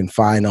blog that you can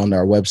find on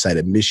our website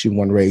at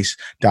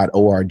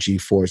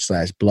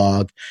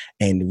missiononerace.org/blog.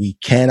 And we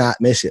cannot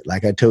miss it.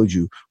 Like I told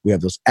you, we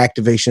have those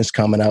activations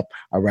coming up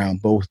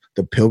around both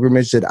the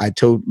pilgrimage that I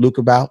told Luke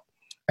about,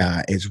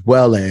 as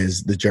well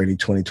as the Journey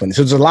 2020.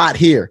 So there's a lot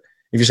here.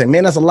 If you say,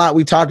 man, that's a lot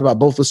we talked about,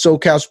 both the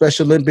SoCal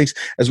Special Olympics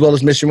as well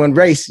as Mission One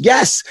Race.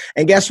 Yes.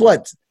 And guess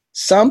what?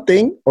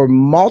 Something or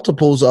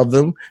multiples of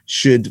them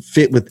should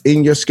fit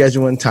within your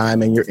schedule and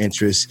time and your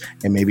interests,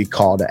 and maybe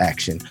call to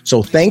action.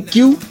 So thank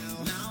you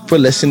for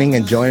listening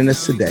and joining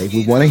us today.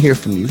 We want to hear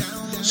from you.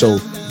 So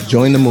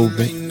join the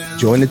movement,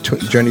 Join the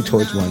journey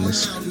towards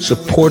oneness.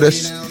 Support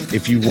us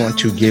if you want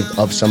to give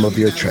of some of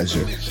your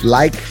treasure.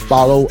 Like,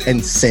 follow,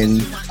 and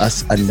send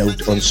us a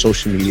note on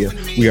social media.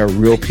 We are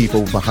real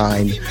people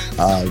behind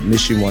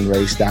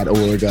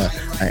MissionOneRace.org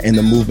and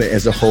the movement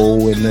as a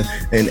whole and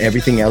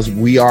everything else.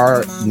 We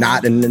are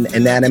not an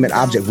inanimate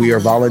object. We are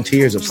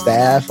volunteers of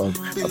staff, of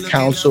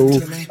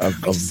council, of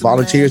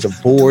volunteers, of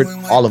board,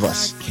 all of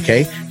us,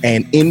 okay?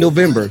 And in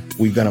November,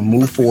 we're going to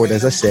move forward,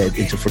 as I said,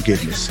 into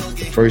forgiveness.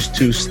 The first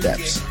 2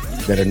 steps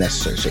that are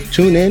necessary. So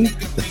tune in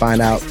to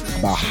find out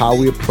about how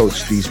we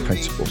approach these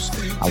principles.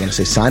 I want to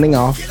say, signing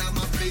off,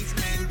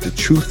 the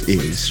truth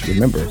is,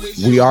 remember,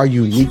 we are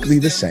uniquely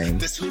the same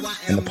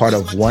and a part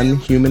of one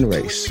human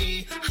race.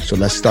 So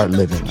let's start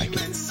living like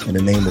it. In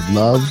the name of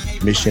love,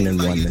 mission,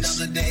 and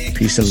oneness.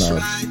 Peace and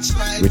love.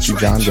 Richard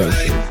John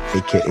Rayford,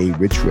 a.k.a.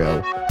 Rich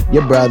Rail,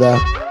 your brother.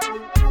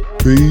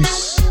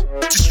 Peace.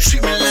 Just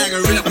treat me like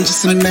a real. I'm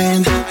just a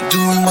man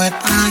doing what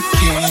I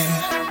can.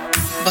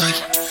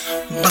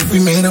 But we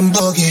made them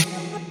boogie.